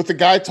with the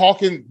guy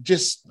talking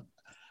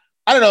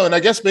I don't know. And I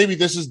guess maybe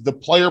this is the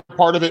player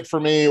part of it for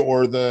me,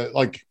 or the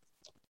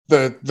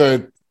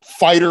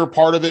fighter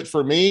part of it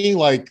for me.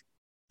 Like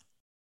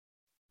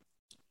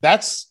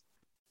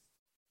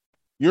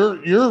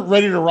you're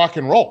ready to rock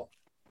and roll.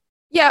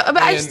 Yeah.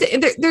 But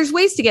there's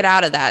ways to get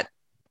out of that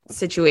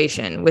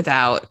situation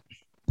without.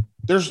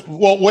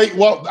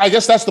 I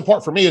guess that's the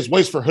part for me is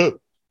ways for who,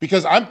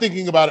 because I'm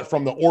thinking about it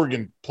from the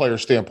Oregon player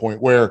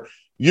standpoint, where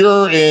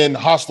you're in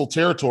hostile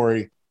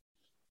territory,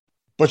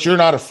 but you're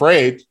not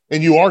afraid,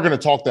 and you are going to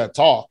talk that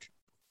talk.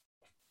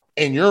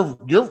 And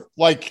you're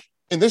like,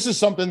 and this is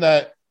something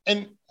that,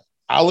 and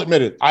I'll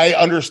admit it, I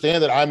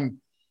understand that I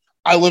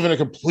have lived in a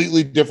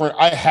completely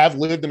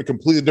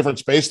different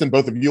space than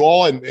both of you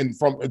all, and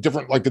from a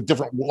different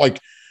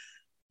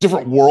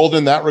world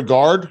in that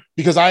regard,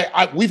 because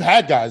we've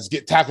had guys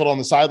get tackled on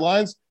the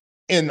sidelines,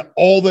 and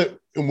all that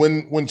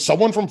when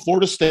someone from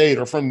Florida State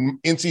or from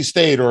NC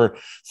State or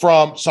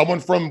from someone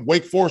from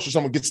Wake Forest or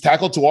someone gets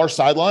tackled to our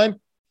sideline,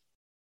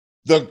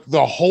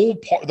 the whole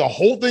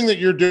thing that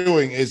you're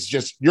doing is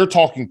just, you're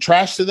talking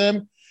trash to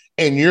them,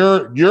 and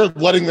you're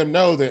letting them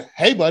know that,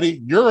 hey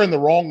buddy, you're in the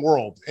wrong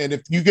world. And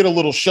if you get a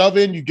little shove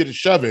in, you get a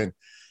shove in.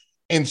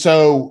 And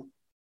so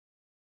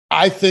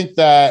I think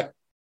that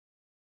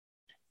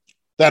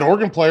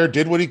Oregon player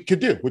did what he could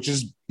do, which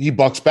is he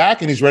bucks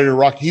back and he's ready to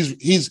rock.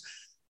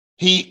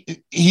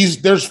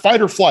 There's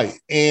fight or flight.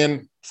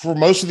 And for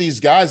most of these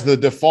guys, the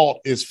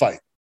default is fight.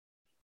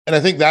 And I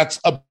think that's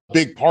a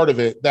big part of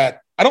it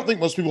that I don't think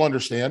most people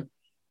understand,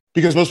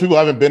 because most people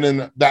haven't been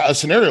in a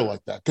scenario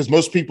like that, because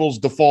most people's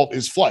default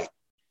is flight.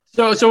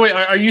 So wait,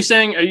 are you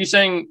saying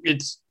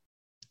it's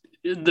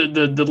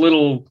the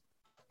little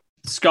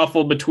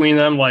scuffle between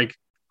them, like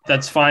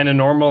that's fine and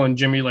normal, and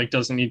Jimmy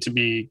doesn't need to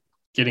be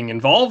getting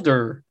involved?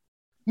 Or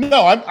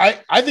no,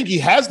 I think he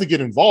has to get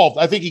involved.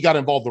 I think he got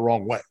involved the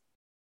wrong way.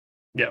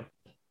 Yeah.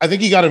 I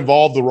think he got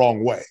involved the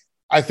wrong way.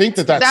 I think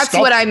that's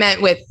what I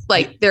meant with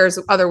there's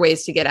other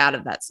ways to get out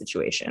of that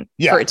situation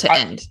for it to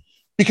end.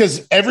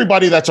 Because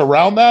everybody that's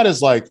around that is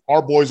like,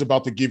 our boy's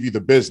about to give you the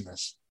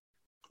business.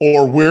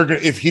 or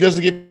if he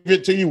doesn't give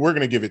it to you, we're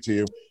going to give it to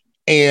you.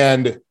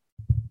 And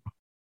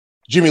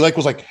Jimmy Lake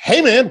was like,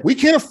 hey, man, we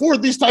can't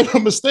afford these type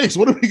of mistakes.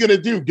 What are we going to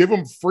do? Give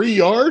them free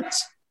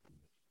yards?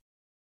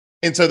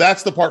 And so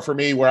that's the part for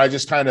me where I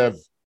just kind of,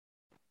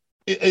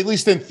 at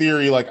least in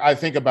theory, like I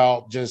think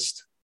about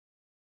just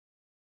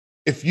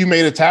if you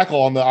made a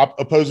tackle on the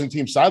opposing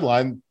team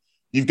sideline,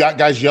 you've got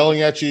guys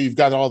yelling at you, you've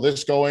got all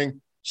this going.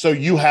 So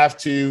you have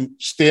to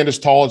stand as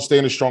tall and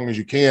stand as strong as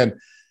you can.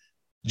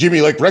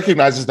 Jimmy Lake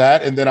recognizes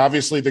that. And then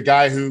obviously the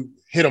guy who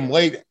hit him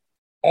late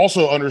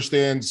also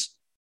understands,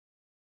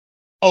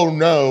 oh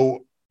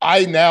no,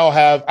 I've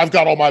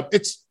got all my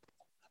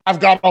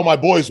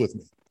boys with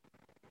me.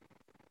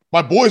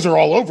 My boys are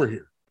all over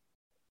here.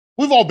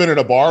 We've all been in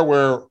a bar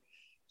where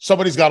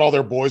somebody's got all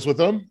their boys with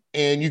them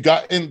and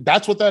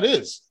that's what that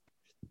is.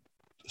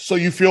 So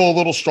you feel a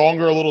little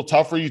stronger, a little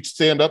tougher. You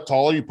stand up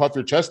taller, you puff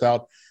your chest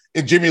out.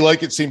 And Jimmy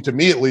Lake, it seemed to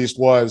me at least,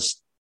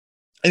 was,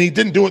 and he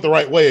didn't do it the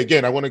right way.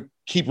 Again, I want to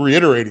keep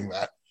reiterating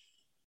that.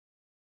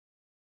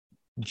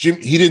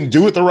 He didn't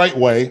do it the right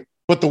way,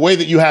 but the way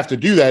that you have to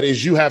do that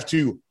is you have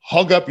to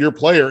hug up your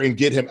player and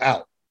get him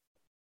out.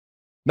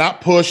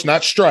 Not push,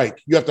 not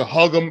strike. You have to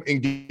hug him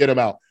and get him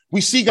out. We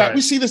see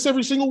this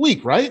every single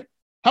week, right?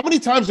 How many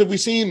times have we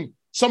seen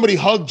somebody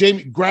hug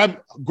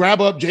grab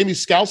up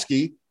James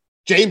Skalski,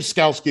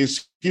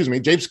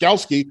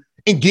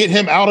 and get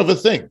him out of a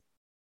thing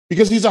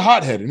because he's a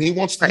hothead and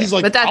he's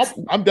like,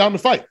 I'm down to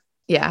fight.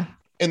 Yeah.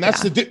 And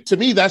that's to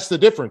me, that's the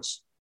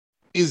difference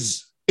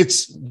it's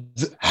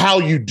how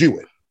you do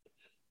it,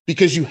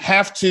 because you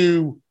have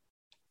to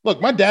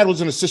look. My dad was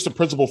an assistant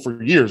principal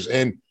for years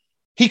and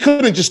he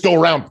couldn't just go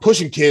around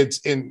pushing kids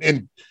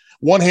and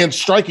one hand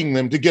striking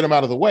them to get them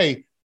out of the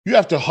way. You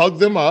have to hug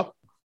them up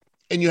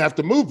and you have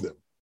to move them.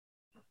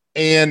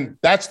 And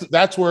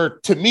that's where,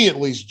 to me at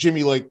least,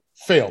 Jimmy Lake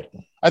failed.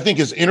 I think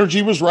his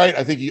energy was right.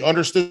 I think he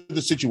understood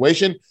the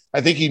situation.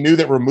 I think he knew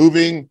that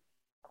removing,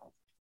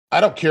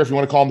 I don't care if you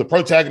want to call him the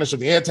protagonist or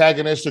the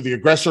antagonist or the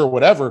aggressor or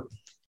whatever,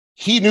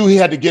 he knew he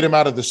had to get him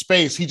out of the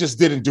space. He just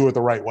didn't do it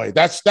the right way.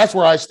 That's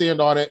where I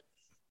stand on it.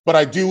 But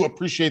I do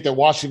appreciate that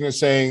Washington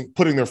is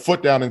putting their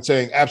foot down and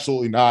saying,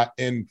 absolutely not.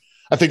 And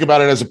I think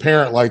about it as a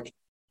parent, like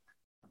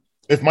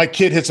if my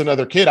kid hits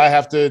another kid, I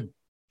have to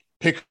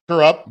pick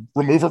her up,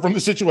 remove her from the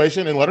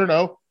situation and let her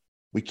know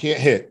we can't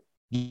hit.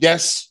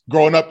 Yes,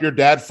 growing up, your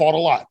dad fought a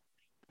lot.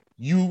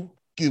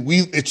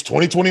 It's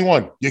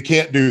 2021. You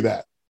can't do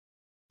that.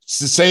 It's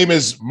the same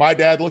as my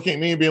dad looking at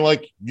me and being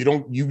like,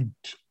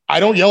 I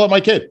don't yell at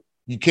my kid.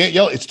 You can't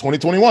yell. It's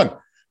 2021.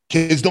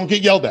 Kids don't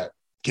get yelled at.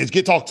 Kids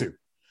get talked to.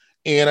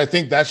 And I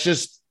think that's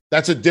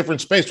a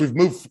different space.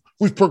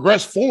 We've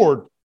progressed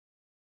forward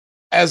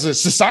as a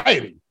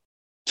society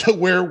to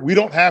where we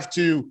don't have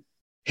to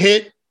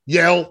hit,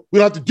 yell. We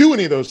don't have to do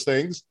any of those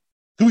things.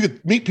 We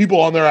could meet people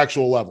on their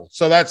actual level.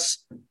 So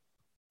that's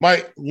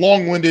my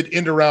long-winded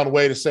end-around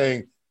way to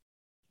saying,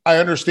 I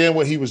understand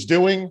what he was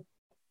doing.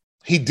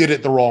 He did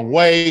it the wrong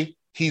way.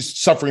 He's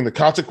suffering the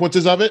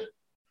consequences of it,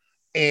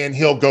 and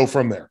he'll go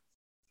from there.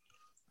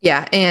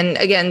 Yeah. And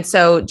again,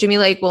 so Jimmy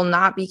Lake will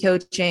not be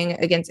coaching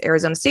against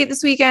Arizona State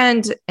this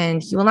weekend,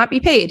 and he will not be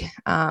paid.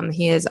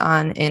 He is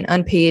on an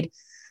unpaid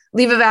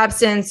leave of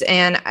absence.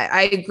 And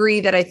I agree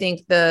that I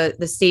think the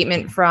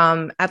statement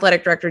from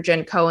athletic director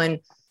Jen Cohen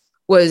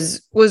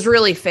was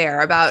really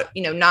fair about,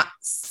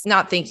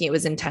 not thinking it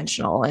was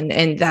intentional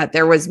and that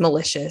there was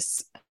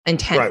malicious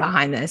intent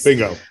behind this.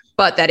 Bingo.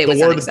 But that it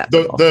was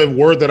unacceptable. The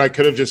word that I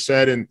could have just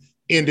said and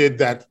ended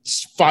that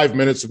 5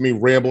 minutes of me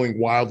rambling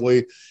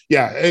wildly.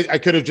 Yeah, I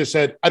could have just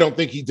said, I don't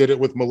think he did it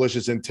with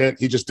malicious intent.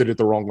 He just did it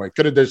the wrong way.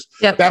 Could have just.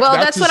 Yeah.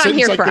 That's what I'm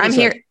here for.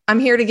 I'm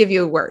here to give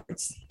you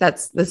words.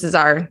 This is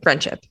our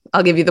friendship.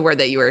 I'll give you the word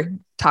that you were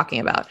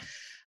talking about.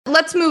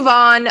 Let's move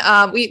on.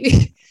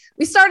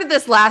 We started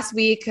this last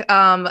week,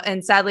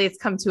 and sadly it's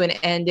come to an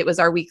end. It was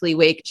our weekly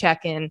Wake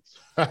check-in.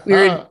 We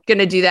were going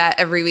to do that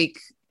every week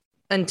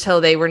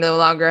until they were no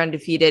longer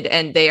undefeated,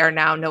 and they are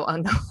now no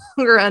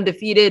longer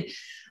undefeated.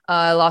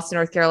 Lost to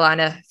North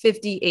Carolina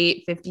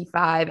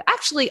 58-55.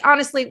 Actually,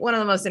 honestly, one of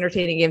the most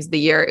entertaining games of the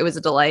year. It was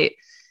a delight.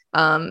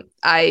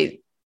 I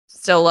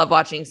still love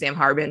watching Sam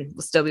Harbin.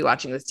 We'll still be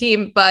watching this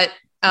team, but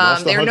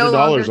they're no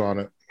longer on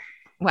it.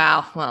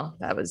 Wow. Well,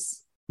 that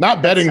was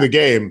not betting the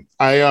game.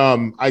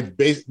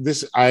 This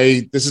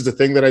is the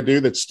thing that I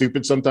do that's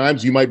stupid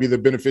sometimes. You might be the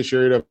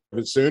beneficiary of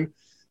it soon.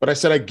 But I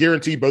said I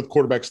guarantee both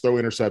quarterbacks throw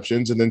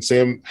interceptions, and then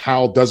Sam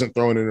Howell doesn't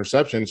throw an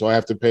interception, so I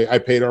have to pay. I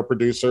paid our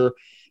producer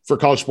for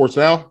College Sports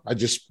Now. I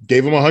just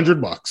gave him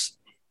 $100.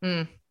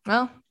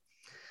 Well,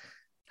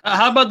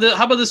 how about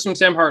this from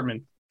Sam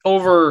Hartman?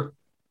 Over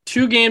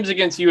 2 games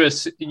against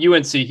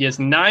UNC, he has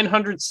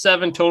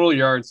 907 total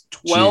yards,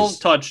 12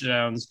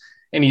 touchdowns,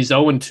 and he's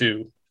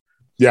 0-2.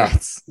 Yeah.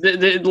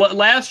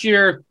 Last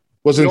year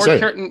was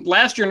insane.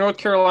 Last year, North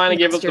Carolina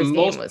gave up the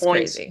most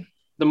points. Crazy.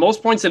 The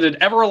most points that it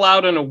ever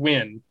allowed in a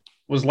win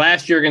was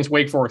last year against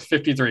Wake Forest,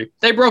 53.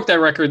 They broke that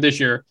record this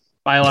year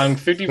by allowing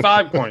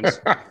 55 points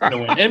in a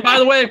win. And by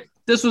the way,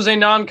 this was a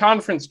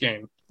non-conference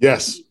game.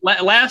 Yes.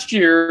 Last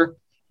year,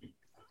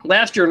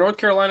 Last year, North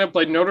Carolina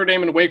played Notre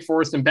Dame and Wake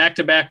Forest in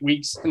back-to-back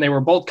weeks, and they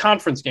were both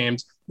conference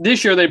games.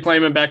 This year, they play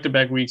them in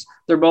back-to-back weeks.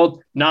 They're both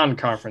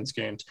non-conference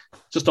games.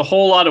 Just a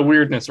whole lot of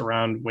weirdness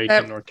around Wake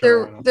and North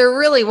Carolina. There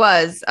really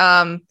was.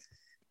 And,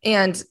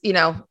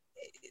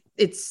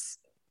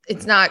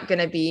 it's not going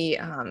to be,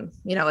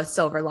 a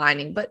silver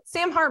lining, but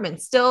Sam Hartman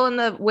still in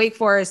the Wake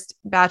Forest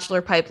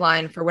bachelor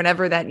pipeline for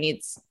whenever that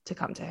needs to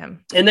come to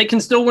him. And they can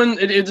still win.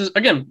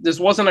 Again, this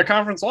wasn't a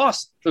conference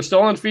loss. They're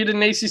still undefeated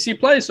in ACC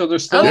play. So they're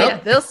still,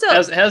 they'll still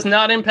has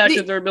not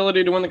impacted their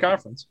ability to win the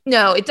conference.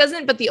 No, it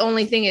doesn't. But the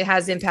only thing it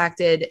has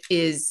impacted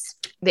is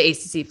the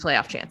ACC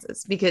playoff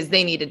chances, because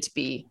they needed to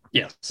be,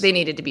 they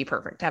needed to be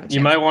perfect. You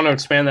might want to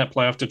expand that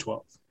playoff to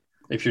 12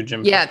 if you're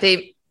Jim. Yeah,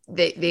 they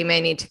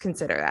may need to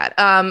consider that.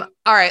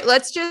 All right,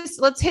 let's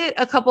hit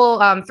a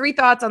couple, 3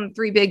 thoughts on the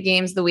 3 big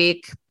games of the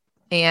week,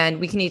 and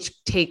we can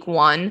each take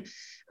one.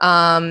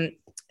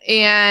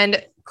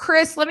 And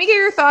Chris, let me get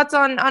your thoughts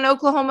on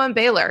Oklahoma and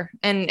Baylor.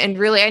 And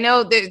really, I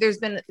know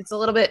it's a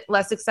little bit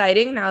less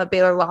exciting now that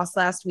Baylor lost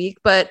last week,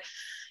 but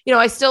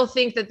I still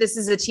think that this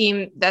is a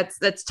team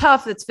that's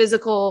tough, that's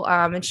physical,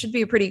 and should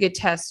be a pretty good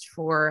test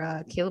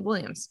for Caleb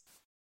Williams.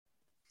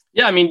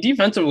 Yeah, I mean,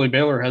 defensively,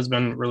 Baylor has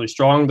been really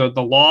strong. The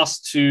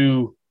loss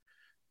to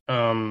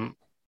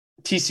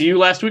TCU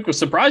last week was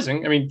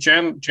surprising. I mean,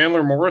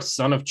 Chandler Morris,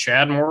 son of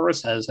Chad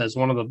Morris, has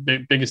one of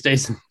the biggest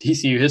days in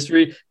TCU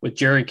history with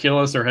Jerry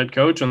Killis, their head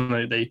coach,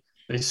 and they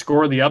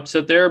score the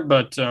upset there.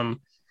 But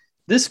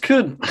this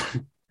could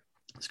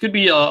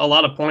be a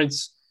lot of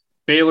points.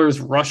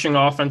 Baylor's rushing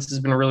offense has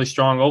been really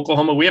strong.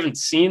 Oklahoma, we haven't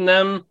seen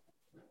them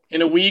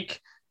in a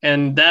week.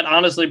 And that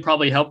honestly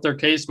probably helped their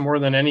case more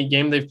than any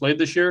game they've played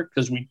this year,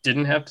 because we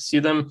didn't have to see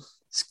them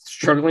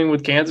struggling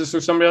with Kansas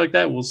or somebody like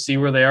that. We'll see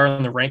where they are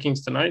in the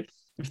rankings tonight,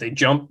 if they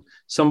jump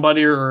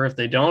somebody or if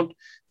they don't.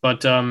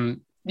 But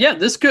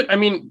this could, I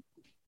mean,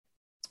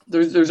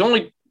 there's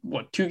only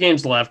 2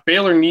 games left.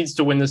 Baylor needs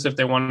to win this if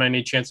they want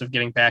any chance of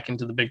getting back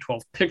into the Big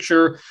 12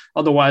 picture.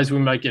 Otherwise, we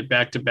might get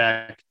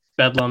back-to-back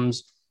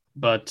bedlams.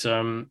 But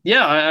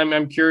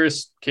I'm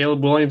curious.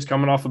 Caleb Williams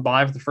coming off a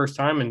bye for the first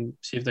time, and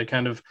see if they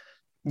kind of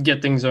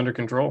get things under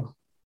control.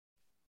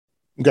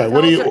 Okay. Go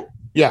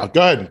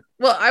ahead.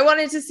 Well, I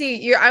wanted to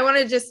see I want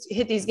to just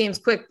hit these games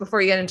quick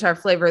before you get into our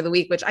flavor of the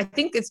week, which I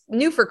think is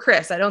new for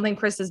Chris. I don't think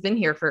Chris has been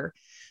here for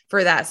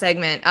that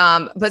segment.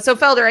 But so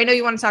Felder, I know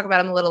you want to talk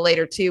about him a little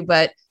later too,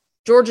 but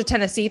Georgia,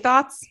 Tennessee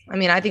thoughts. I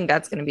mean, I think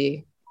that's going to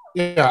be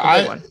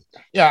I'm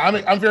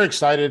very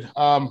excited.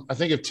 I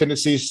think if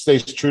Tennessee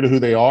stays true to who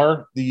they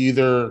are, they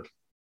either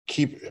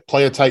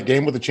play a tight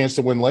game with a chance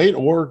to win late,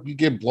 or you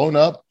get blown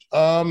up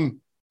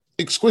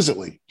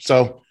exquisitely.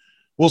 So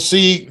we'll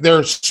see.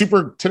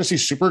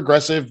 Tennessee's super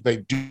aggressive. They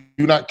do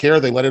not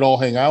care. They let it all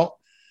hang out.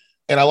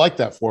 And I like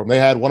that for them. They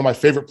had one of my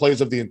favorite plays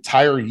of the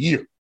entire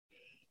year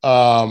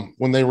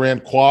when they ran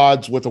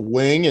quads with a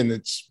wing, and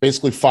it's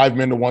basically 5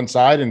 men to one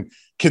side, and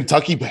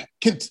Kentucky, the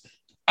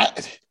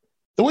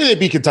way they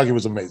beat Kentucky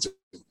was amazing.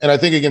 And I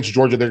think against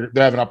Georgia,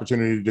 they have an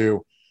opportunity to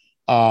do.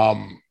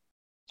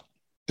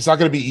 It's not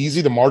going to be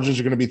easy. The margins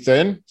are going to be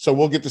thin. So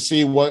we'll get to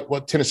see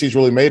what Tennessee's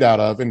really made out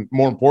of. And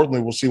more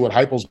importantly, we'll see what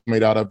Heupel's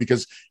made out of,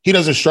 because he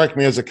doesn't strike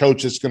me as a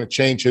coach that's going to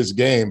change his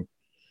game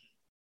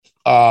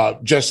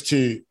just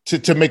to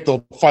make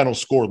the final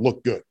score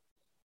look good.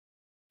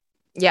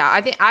 Yeah,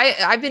 I think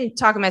I've been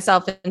talking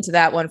myself into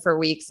that one for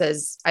weeks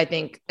as I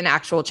think an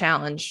actual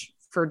challenge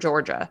for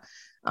Georgia.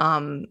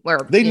 Where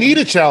they need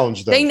a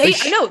challenge though. I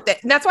know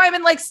that's why I've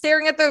been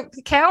staring at the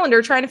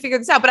calendar trying to figure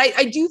this out. But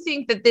I do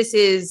think that this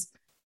is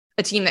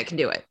a team that can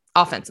do it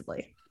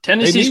offensively.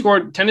 Tennessee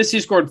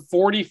scored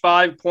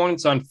 45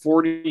 points on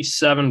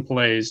 47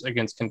 plays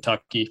against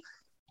Kentucky.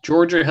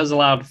 Georgia has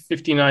allowed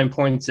 59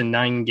 points in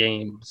 9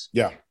 games.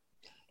 Yeah.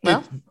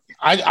 Well,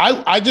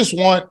 I just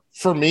want,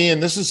 for me,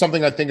 and this is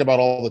something I think about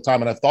all the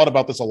time, and I've thought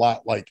about this a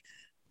lot,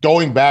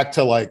 going back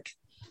to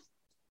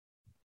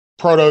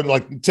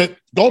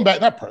going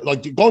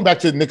back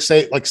to Nick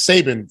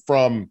Saban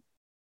from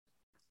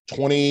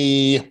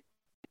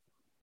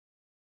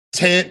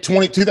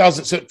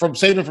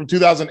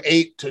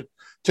 2008 to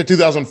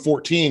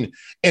 2014,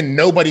 and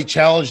nobody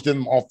challenged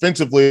him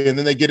offensively. And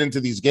then they get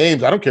into these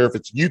games. I don't care if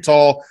it's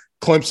Utah,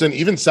 Clemson,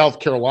 even South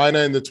Carolina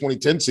in the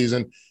 2010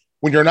 season.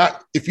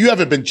 If you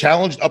haven't been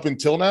challenged up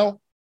until now,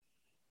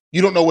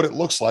 you don't know what it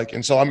looks like.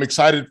 And so I'm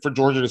excited for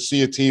Georgia to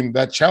see a team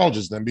that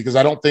challenges them, because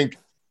I don't think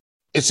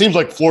it seems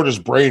like Florida's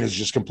brain is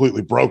just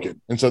completely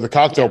broken. And so the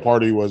cocktail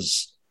party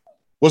was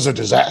a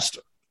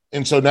disaster.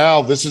 And so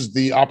now this is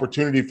the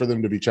opportunity for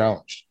them to be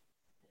challenged.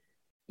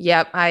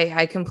 Yep,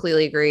 I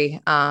completely agree.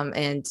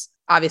 And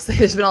obviously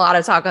there's been a lot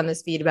of talk on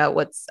this feed about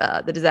what's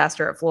the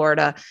disaster at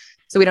Florida.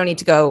 So we don't need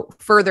to go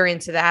further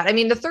into that. I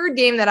mean, the third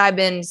game that I've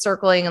been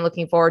circling and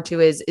looking forward to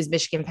is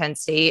Michigan Penn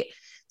State.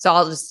 So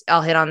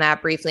I'll hit on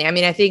that briefly. I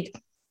mean, I think,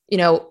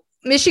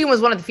 Michigan was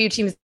one of the few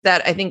teams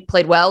that I think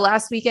played well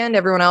last weekend.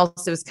 Everyone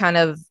else, it was kind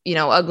of,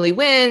 ugly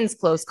wins,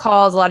 close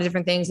calls, a lot of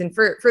different things. And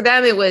for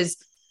them, it was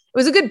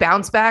was a good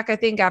bounce back, I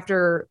think,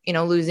 after,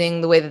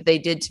 losing the way that they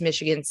did to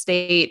Michigan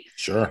State.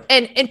 Sure.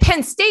 And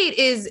Penn State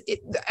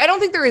I don't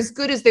think they're as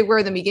good as they were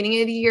in the beginning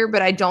of the year,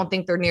 but I don't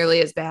think they're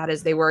nearly as bad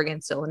as they were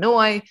against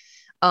Illinois.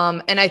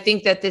 And I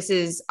think that this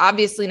is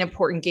obviously an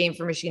important game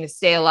for Michigan to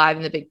stay alive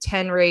in the Big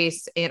Ten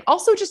race. And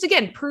also just,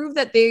 again, prove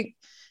that they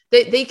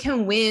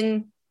can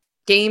win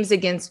games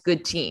against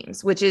good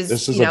teams, which is,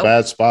 this is a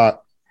bad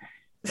spot.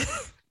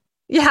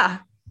 Yeah,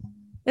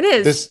 it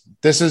is.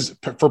 This is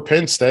for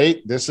Penn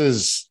State. This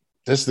is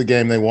the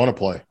game they want to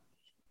play.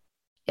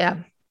 Yeah.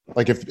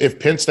 Like if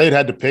Penn State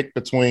had to pick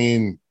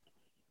between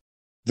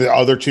the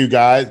other two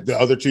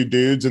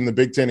dudes in the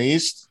Big Ten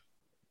East,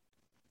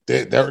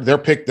 they'll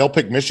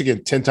pick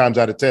Michigan 10 times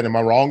out of 10. Am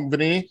I wrong,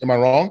 Vinny? Am I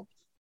wrong?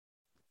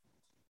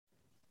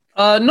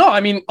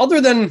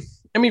 No,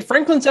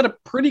 Franklin's had a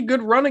pretty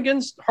good run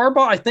against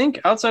Harbaugh, I think,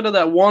 outside of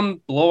that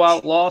one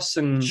blowout loss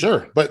in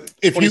sure. But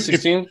if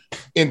 2016.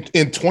 In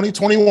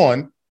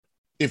 2021,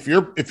 if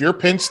you're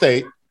Penn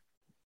State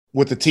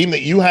with the team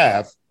that you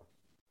have,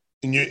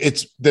 and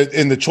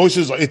the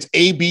choices are it's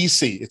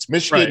ABC, it's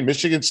Michigan, right.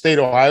 Michigan State,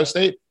 Ohio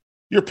State.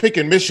 You're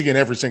picking Michigan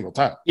every single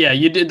time. Yeah,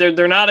 you did.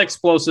 They're not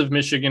explosive.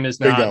 Michigan is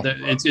not.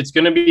 It's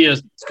going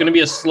to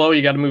be a slow.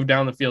 You got to move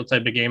down the field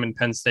type of game, and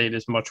Penn State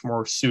is much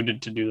more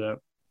suited to do that.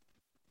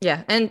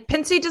 Yeah, and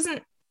Penn State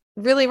doesn't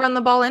really run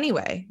the ball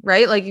anyway,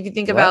 right? Like if you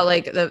think about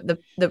like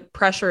the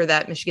pressure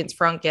that Michigan's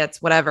front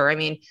gets, whatever. I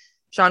mean,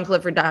 Sean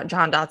Clifford,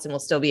 John Dotson will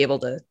still be able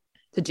to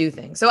do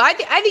things. So I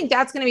think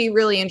that's going to be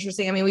really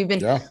interesting. I mean, we've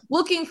been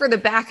looking for the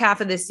back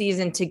half of the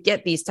season to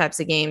get these types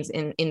of games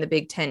in the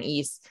Big Ten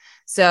East.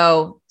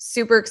 So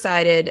super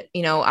excited,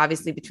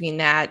 obviously between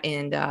that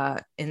and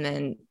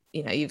then,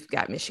 you've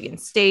got Michigan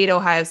State,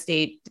 Ohio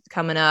State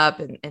coming up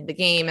and the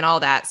game and all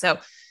that. So,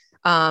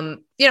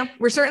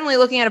 we're certainly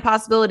looking at a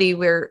possibility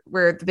where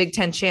the Big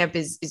Ten champ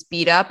is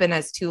beat up and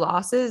has 2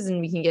 losses,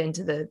 and we can get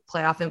into the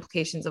playoff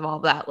implications of all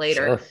of that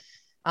later. Sure.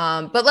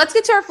 But let's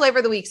get to our flavor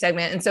of the week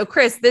segment. And so,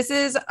 Chris, this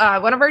is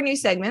one of our new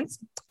segments.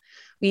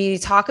 We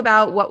talk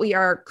about what we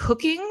are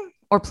cooking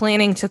or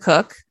planning to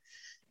cook,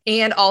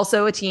 and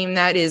also a team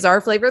that is our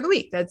flavor of the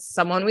week. That's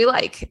someone we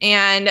like.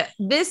 And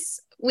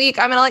this week,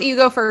 I'm going to let you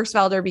go first,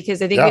 Felder,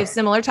 because I think we have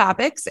similar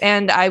topics,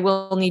 and I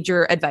will need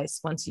your advice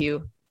once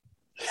you.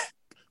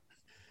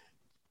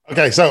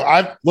 Okay, so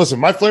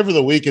my flavor of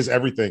the week is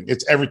everything.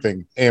 It's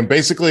everything, and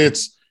basically,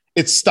 it's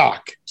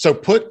stock. So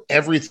put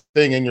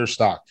everything in your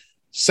stock: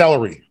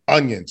 celery,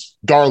 onions,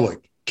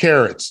 garlic,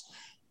 carrots,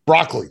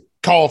 broccoli,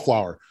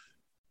 cauliflower,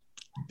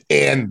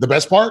 and the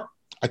best part.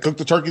 I cooked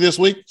the turkey this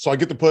week, so I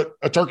get to put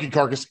a turkey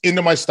carcass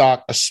into my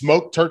stock, a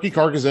smoked turkey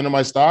carcass into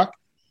my stock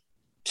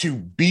to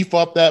beef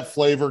up that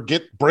flavor,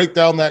 break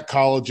down that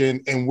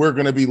collagen, and we're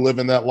going to be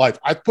living that life.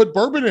 I put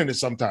bourbon in it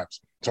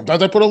sometimes.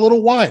 Sometimes I put a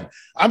little wine.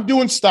 I'm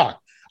doing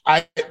stock.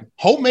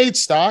 Homemade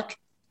stock,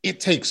 it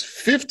takes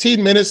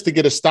 15 minutes to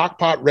get a stock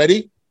pot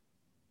ready.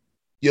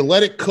 You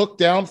let it cook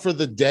down for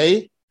the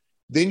day.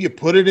 Then you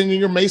put it into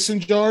your mason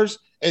jars,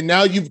 and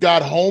now you've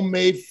got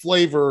homemade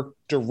flavor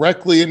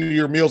directly into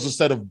your meals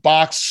instead of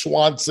boxed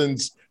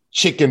Swanson's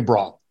chicken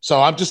broth.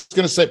 So I'm just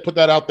going to put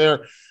that out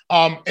there.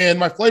 And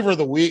my flavor of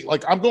the week,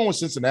 I'm going with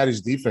Cincinnati's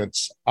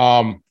defense.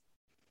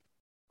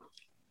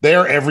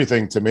 They're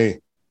everything to me.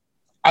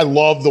 I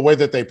love the way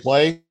that they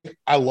play.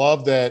 I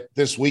love that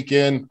last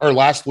weekend,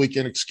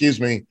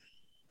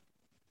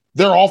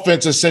 their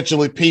offense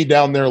essentially peed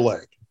down their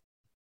leg.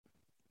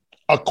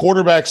 A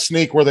quarterback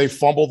sneak where they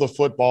fumble the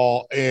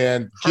football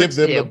and give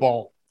them the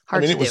ball.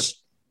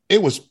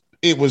 It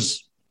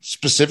was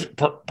specific.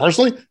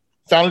 Personally,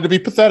 found it to be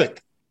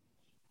pathetic,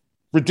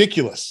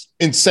 ridiculous,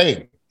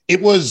 insane.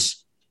 It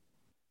was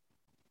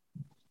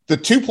the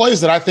 2 plays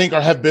that I think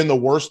have been the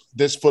worst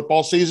this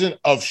football season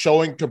of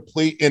showing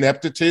complete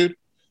ineptitude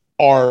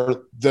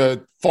are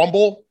the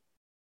fumble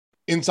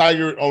inside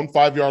your own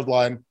 5-yard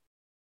line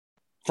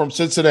from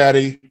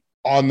Cincinnati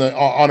on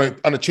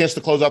a chance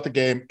to close out the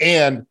game,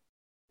 and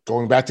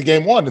going back to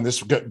game 1. And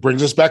this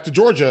brings us back to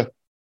Georgia.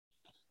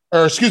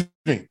 Or excuse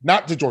me,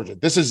 not to Georgia.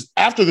 This is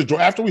after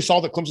we saw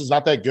that Clemson's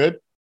not that good.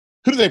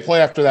 Who do they play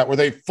after that? Where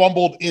they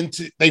fumbled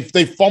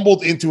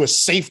into a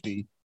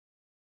safety,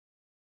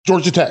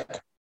 Georgia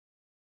Tech,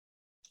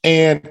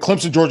 and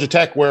Clemson, Georgia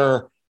Tech,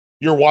 where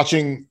you're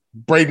watching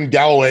Braden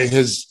Galloway.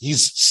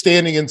 He's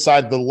standing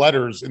inside the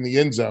letters in the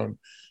end zone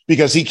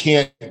because he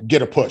can't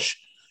get a push.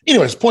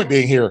 Anyways, point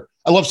being here,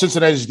 I love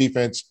Cincinnati's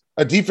defense.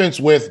 A defense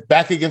with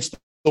back against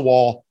the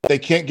wall. They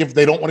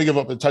don't want to give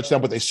up a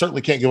touchdown, but they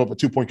certainly can't give up a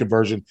 2-point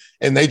conversion.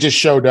 And they just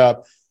showed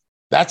up.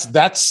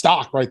 That's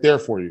stock right there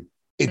for you.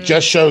 It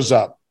just shows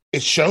up.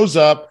 It shows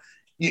up.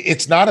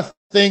 It's not a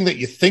thing that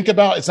you think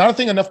about. It's not a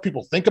thing enough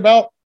people think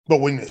about,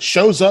 but when it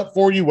shows up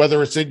for you,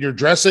 whether it's in your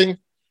dressing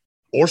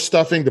or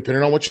stuffing,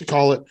 depending on what you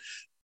call it,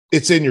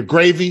 it's in your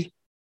gravy.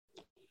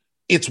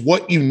 It's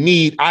what you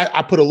need.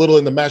 I put a little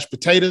in the mashed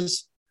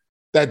potatoes.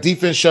 That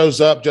defense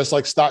shows up just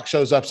like stock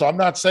shows up. So I'm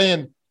not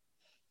saying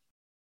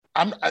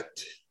I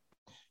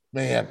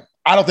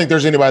don't think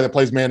there's anybody that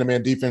plays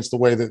man-to-man defense the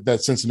way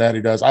that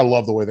Cincinnati does. I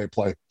love the way they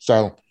play.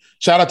 So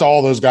shout out to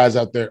all those guys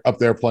up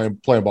there playing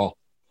ball.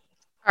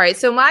 All right.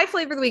 So my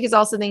flavor of the week is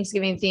also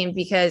Thanksgiving themed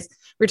because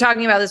we were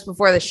talking about this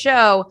before the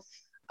show.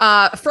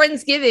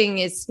 Friendsgiving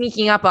is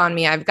sneaking up on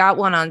me. I've got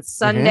one on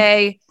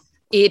Sunday.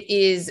 It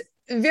is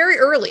very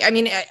early. I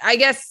mean, I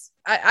guess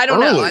I don't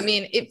know. I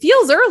mean, it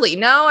feels early.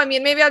 No, I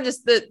mean, maybe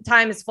the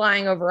time is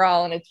flying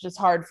overall and it's just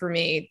hard for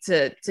me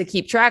to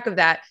keep track of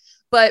that.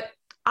 But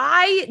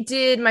I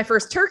did my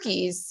first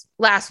turkeys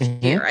last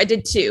year. I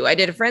did 2. I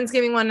did a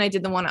Friendsgiving one and I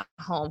did the one at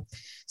home.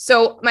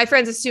 So my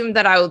friends assumed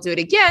that I will do it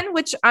again,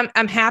 which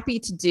I'm happy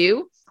to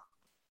do.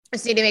 I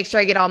just need to make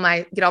sure I get all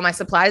my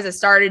supplies. I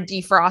started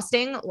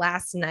defrosting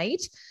last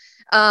night.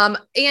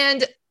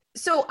 And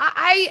so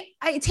I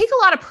take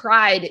a lot of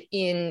pride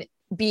in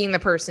being the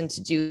person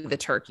to do the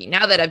turkey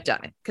now that I've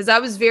done it, because I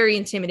was very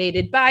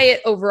intimidated by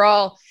it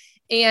overall.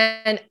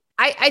 And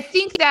I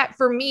think that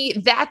for me,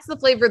 that's the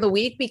flavor of the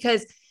week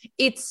because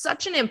it's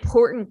such an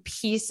important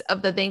piece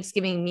of the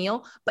Thanksgiving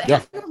meal, but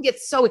everyone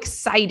gets so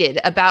excited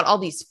about all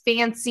these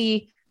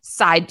fancy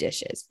side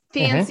dishes,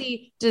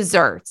 fancy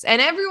desserts, and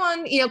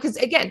everyone, because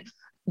again,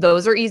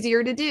 those are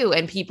easier to do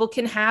and people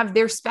can have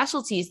their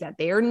specialties that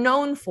they are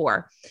known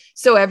for.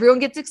 So everyone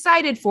gets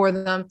excited for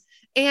them.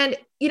 And,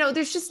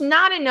 there's just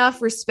not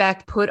enough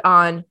respect put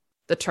on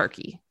the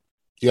turkey.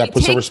 Yeah,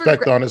 put some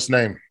respect on its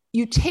name.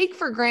 You take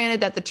for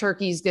granted that the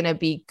turkey is going to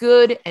be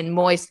good and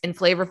moist and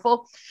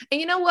flavorful.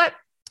 And you know what?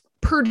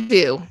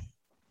 Purdue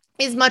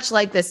is much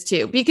like this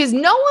too, because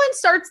no one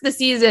starts the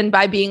season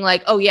by being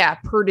like, oh yeah,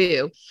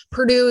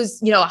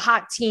 Purdue's, a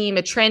hot team,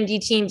 a trendy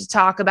team to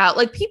talk about.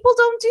 Like, people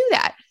don't do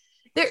that.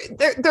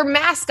 Their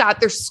mascot,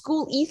 their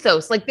school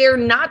ethos, like they're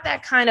not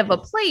that kind of a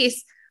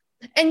place.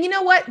 And you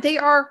know what? They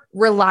are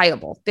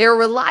reliable. They're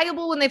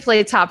reliable when they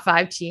play top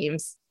 5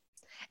 teams.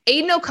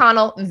 Aiden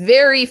O'Connell,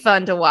 very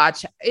fun to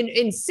watch.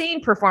 Insane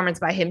performance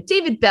by him.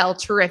 David Bell,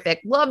 terrific.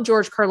 Love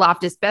George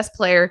Karlaftis, best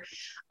player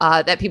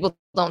that people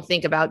don't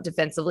think about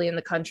defensively in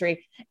the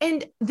country.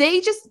 And they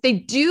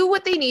do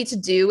what they need to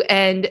do.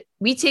 And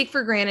we take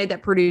for granted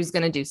that Purdue's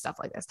going to do stuff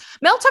like this.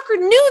 Mel Tucker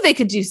knew they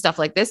could do stuff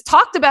like this,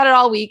 talked about it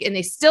all week, and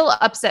they still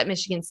upset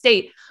Michigan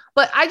State.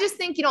 But I just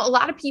think, a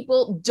lot of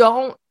people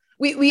don't,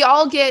 we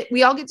all get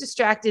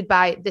distracted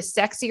by the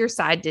sexier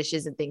side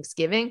dishes at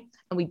Thanksgiving.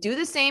 And we do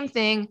the same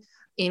thing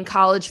in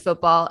college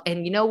football.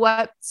 And you know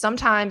what?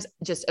 Sometimes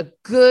just a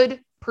good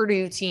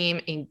Purdue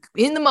team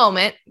in the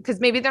moment, because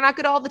maybe they're not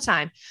good all the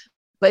time,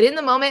 but in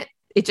the moment,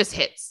 it just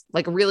hits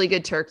like a really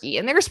good turkey.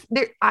 And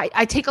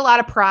I take a lot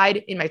of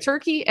pride in my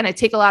turkey, and I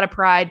take a lot of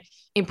pride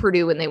in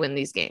Purdue when they win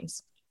these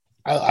games.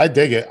 I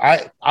dig it.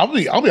 I'll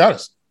be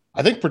honest.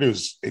 I think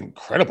Purdue's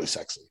incredibly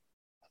sexy.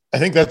 I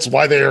think that's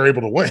why they are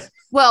able to win.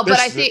 Well, but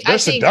I think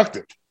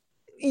seductive.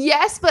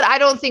 Yes, but I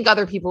don't think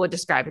other people would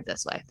describe it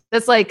this way.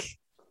 That's like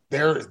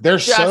they're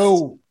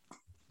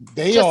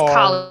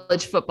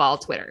college football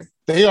Twitter.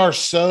 They are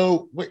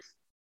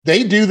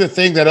they do the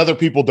thing that other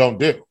people don't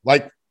do.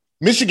 Like,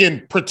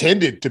 Michigan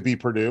pretended to be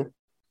Purdue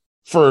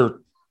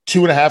for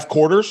 2.5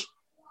 quarters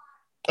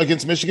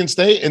against Michigan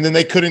State, and then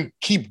they couldn't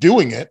keep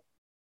doing it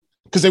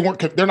because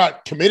they're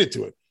not committed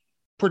to it.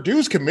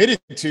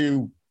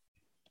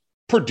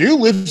 Purdue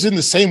lives in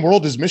the same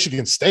world as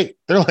Michigan State.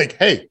 They're like,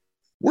 hey,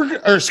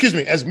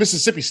 as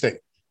Mississippi State.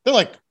 They're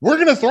like, we're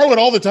going to throw it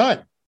all the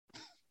time.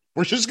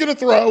 We're just going to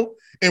throw,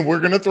 and we're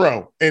going to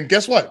throw. And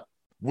guess what?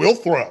 We'll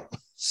throw.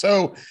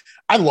 So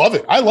I love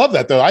it. I love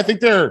that, though. I think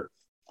but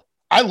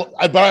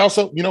I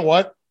also, you know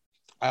what?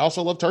 I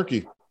also love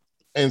turkey.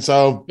 And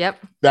so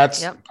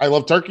I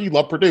love turkey,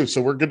 love Purdue.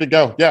 So we're good to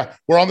go. Yeah,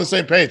 we're on the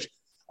same page.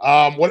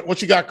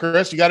 What you got,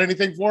 Chris? You got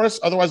anything for us?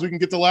 Otherwise, we can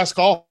get the last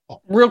call.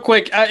 Real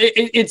quick,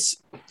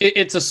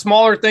 it's a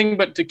smaller thing,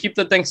 but to keep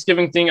the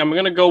Thanksgiving thing, I'm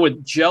going to go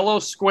with Jell-O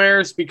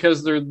squares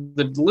because they're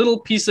the little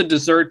piece of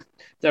dessert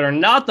that are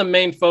not the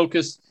main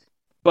focus,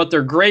 but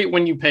they're great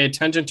when you pay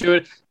attention to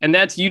it. And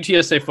that's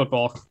UTSA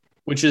football,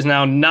 which is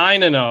now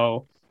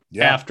 9-0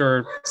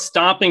 after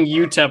stopping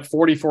UTEP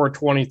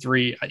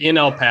 44-23 in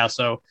El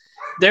Paso.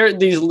 Their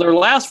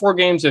last 4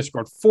 games, they've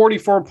scored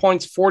 44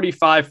 points,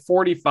 45,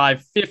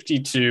 45,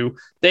 52.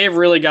 They've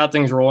really got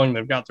things rolling.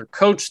 They've got their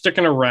coach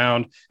sticking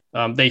around.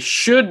 They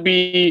should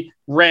be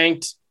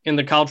ranked in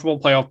the college football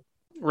playoff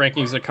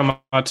rankings that come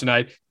out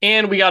tonight.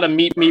 And we got a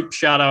meep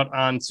shout out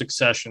on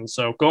Succession.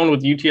 So going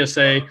with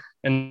UTSA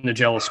and the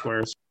Jell-O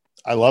squares.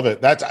 I love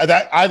it.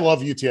 I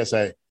love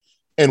UTSA.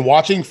 And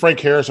watching Frank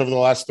Harris over the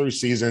last 3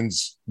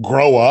 seasons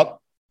grow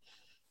up,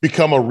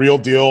 become a real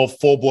deal,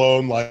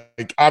 full-blown,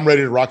 like I'm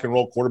ready to rock and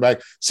roll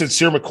quarterback.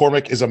 Sincere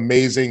McCormick is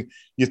amazing.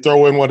 You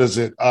throw in, what is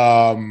it?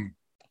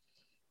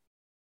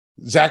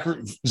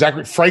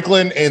 Zachary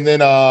Franklin, and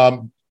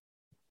then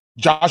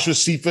Joshua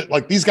Seifert.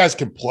 Like, these guys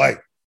can play.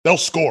 They'll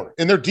score.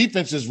 And their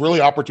defense is really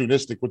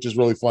opportunistic, which is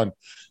really fun.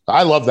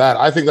 I love that.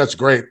 I think that's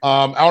great.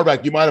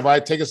 Auerbach, you mind if I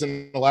take us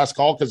in the last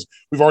call? Because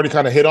we've already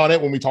kind of hit on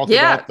it when we talked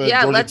about the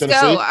Georgia, let's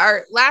Tennessee. Go.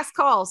 Our last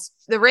calls,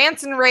 the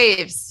rants and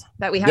raves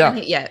that we haven't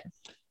hit yet.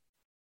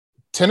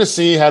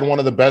 Tennessee had one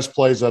of the best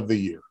plays of the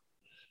year.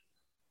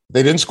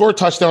 They didn't score a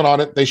touchdown on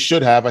it. They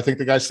should have. I think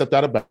the guy stepped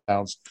out of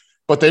bounds.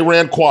 but they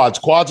ran quads.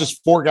 Quads is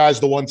 4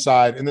 guys to one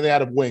side, and then they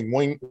had a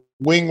wing.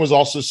 Wing was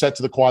also set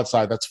to the quad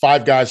side. That's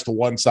 5 guys to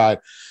one side.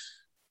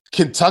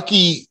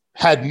 Kentucky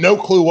had no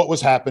clue what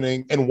was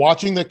happening, and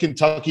watching the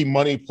Kentucky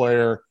money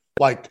player,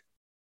 like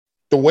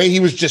the way he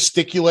was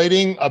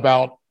gesticulating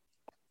about,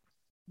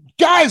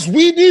 guys,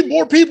 we need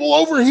more people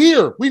over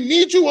here. We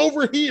need you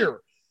over here.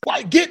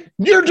 Like,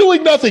 you're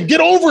doing nothing. Get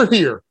over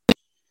here.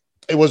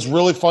 It was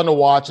really fun to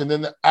watch. And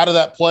then out of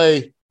that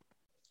play,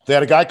 they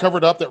had a guy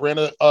covered up that ran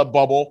a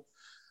bubble.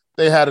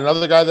 They had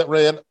another guy that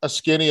ran a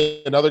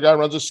skinny. Another guy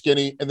runs a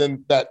skinny. And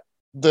then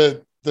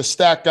the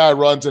stack guy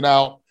runs an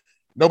out.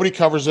 Nobody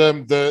covers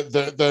him.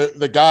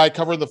 The guy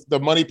covering the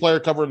money player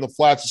covering the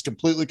flats is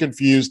completely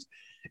confused.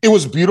 It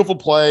was a beautiful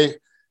play.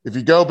 If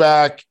you go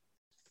back,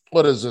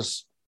 what is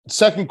this?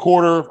 Second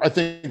quarter, I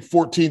think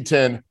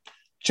 14-10.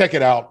 Check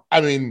it out.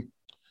 I mean,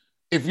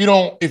 if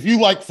you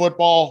like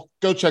football,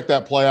 go check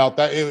that play out.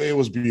 It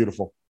was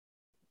beautiful.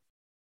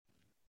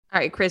 All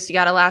right, Chris, you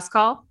got a last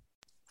call?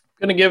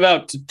 Going to give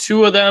out to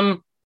 2 of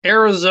them.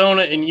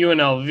 Arizona and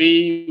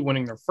UNLV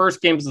winning their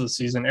first games of the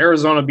season.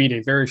 Arizona beat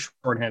a very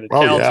short-handed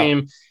Cal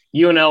team.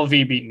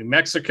 UNLV beat New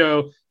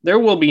Mexico. There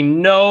will be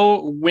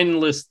no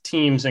winless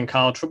teams in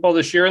college football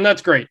this year, and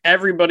that's great.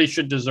 Everybody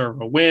should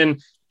deserve a win.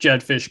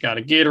 Jed Fish got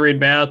a Gatorade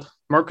bath.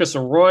 Marcus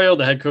Arroyo,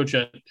 the head coach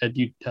at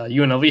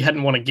UNLV,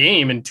 hadn't won a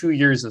game in 2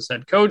 years as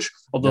head coach,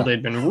 although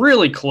they'd been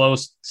really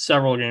close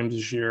several games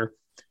this year.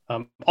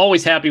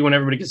 Always happy when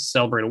everybody gets to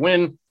celebrate a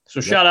win. So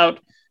shout out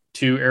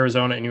to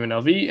Arizona and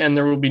UNLV, and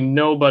there will be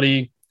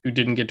nobody who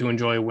didn't get to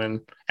enjoy a win.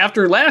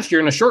 After last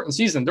year in a shortened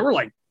season, there were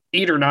like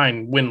 8 or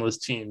 9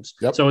 winless teams.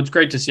 So it's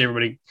great to see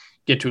everybody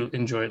get to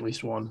enjoy at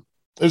least one.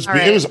 It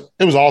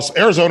was awesome.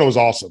 Arizona was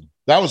awesome.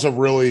 That was a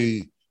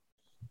really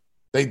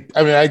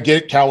I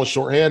get Cal was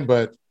shorthand,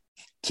 but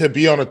to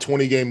be on a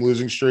 20-game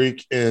losing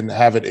streak and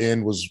have it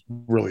end was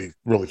really,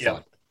 really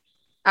fun.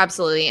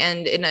 Absolutely.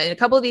 And in a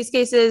couple of these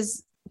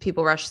cases,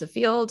 people rush the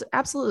field.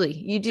 Absolutely.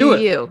 You do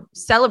you.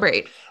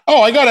 Celebrate.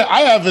 Oh,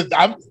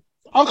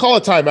 I'll call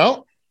a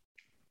timeout.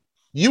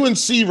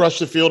 UNC rushed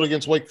the field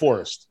against Wake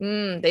Forest.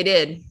 They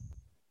did.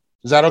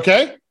 Is that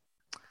okay?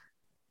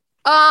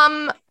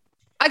 I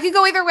could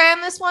go either way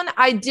on this one.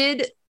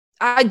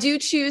 I do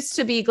choose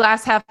to be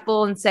glass half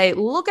full and say,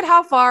 look at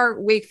how far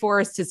Wake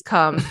Forest has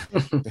come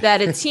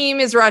that a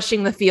team is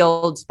rushing the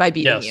field by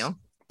beating you.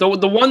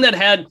 The one that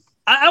had,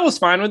 I was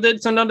fine with it.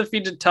 It's an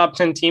undefeated top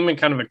 10 team in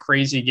kind of a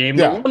crazy game.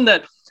 The one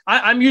that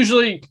I'm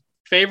usually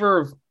favor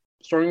of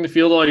storming the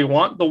field all you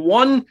want. The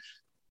one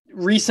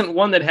recent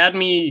one that had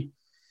me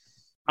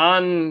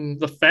on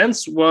the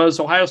fence was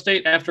Ohio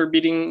State after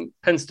beating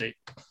Penn State,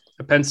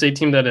 a Penn State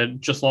team that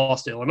had just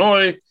lost to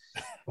Illinois.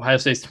 Ohio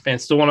State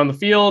fans still won on the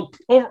field.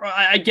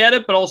 I get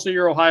it, but also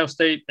you're Ohio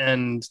State,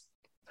 and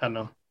I don't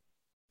know.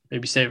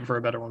 Maybe save it for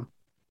a better one.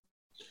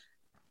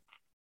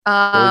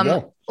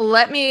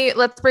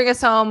 Let's bring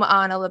us home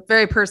on a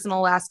very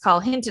personal last call.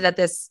 Hinted at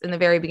this in the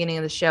very beginning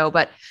of the show,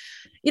 but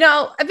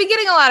I've been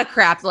getting a lot of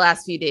crap the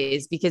last few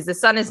days because the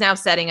sun is now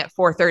setting at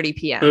 4:30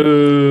 p.m.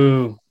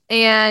 Ooh.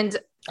 And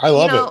I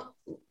love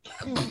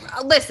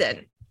it.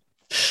 Listen,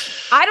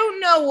 I don't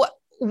know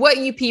what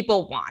you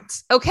people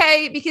want,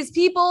 okay? Because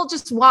people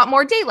just want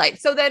more daylight.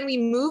 So then we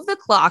move the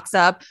clocks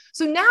up.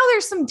 So now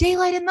there's some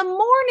daylight in the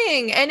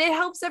morning and it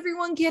helps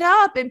everyone get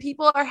up and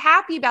people are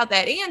happy about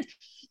that. And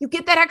you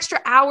get that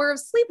extra hour of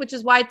sleep, which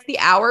is why it's the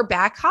hour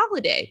back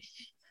holiday.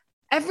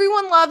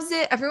 Everyone loves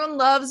it. Everyone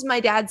loves my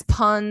dad's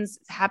puns.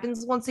 It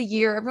happens once a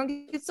year.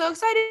 Everyone gets so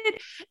excited.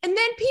 And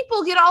then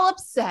people get all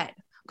upset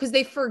because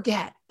they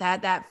forget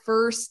that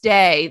first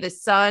day, the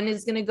sun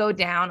is going to go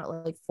down at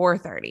like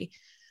 4:30.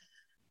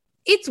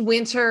 It's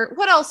winter.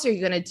 What else are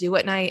you going to do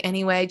at night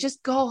anyway?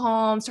 Just go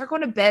home, start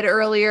going to bed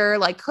earlier,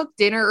 like cook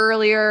dinner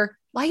earlier,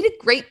 light a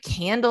great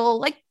candle.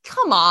 Like,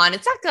 come on.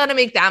 It's not going to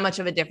make that much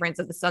of a difference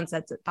if the sun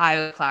sets at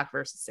 5:00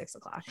 versus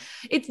 6:00.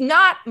 It's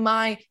not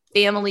my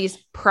family's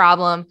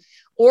problem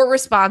or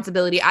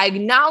responsibility. I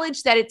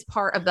acknowledge that it's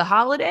part of the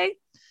holiday.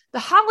 The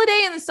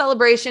holiday and the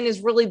celebration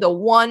is really the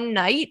one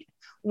night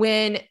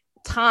when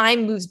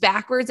time moves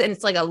backwards and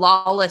it's like a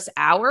lawless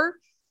hour.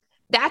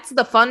 That's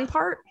the fun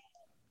part.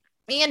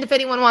 And if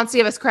anyone wants to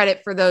give us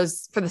credit for the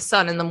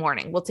sun in the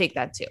morning, we'll take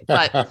that too.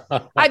 But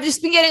I've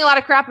just been getting a lot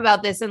of crap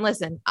about this. And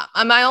listen,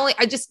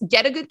 I just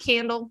get a good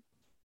candle,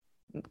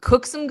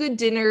 cook some good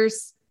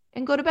dinners,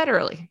 and go to bed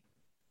early.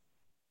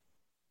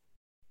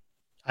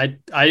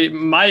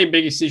 My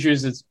biggest issue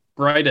is it's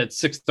bright at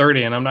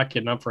 6:30 and I'm not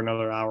getting up for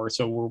another hour.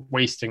 So we're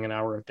wasting an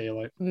hour of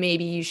daylight.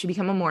 Maybe you should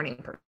become a morning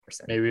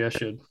person. Maybe I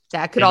should.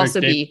 That could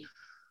also be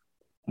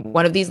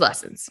one of these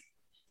lessons.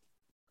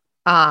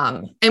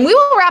 And we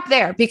will wrap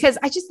there because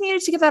I just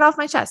needed to get that off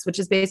my chest, which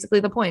is basically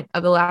the point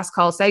of the last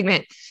call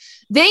segment.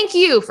 Thank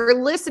you for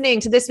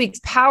listening to this week's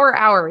Power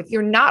Hour. If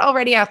you're not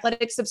already an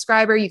Athletic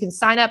subscriber, you can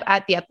sign up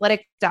at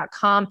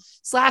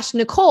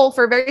theathletic.com/Nicole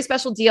for a very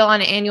special deal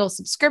on an annual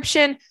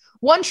subscription.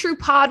 One True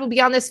Pod will be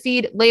on this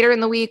feed later in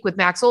the week with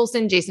Max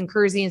Olson, Jason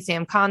Kersey, and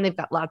Sam Kahn. They've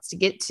got lots to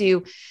get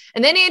to.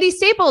 And then Andy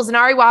Staples and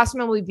Ari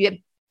Wasserman will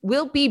be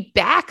will be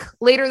back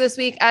later this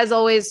week, as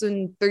always,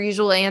 in their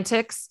usual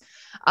antics.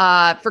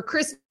 For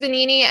Chris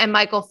Vanini and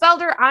Michael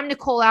Felder, I'm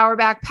Nicole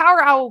Auerbach.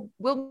 Power Hour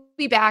will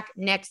be back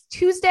next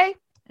Tuesday.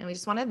 And we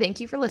just want to thank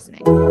you for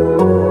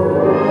listening.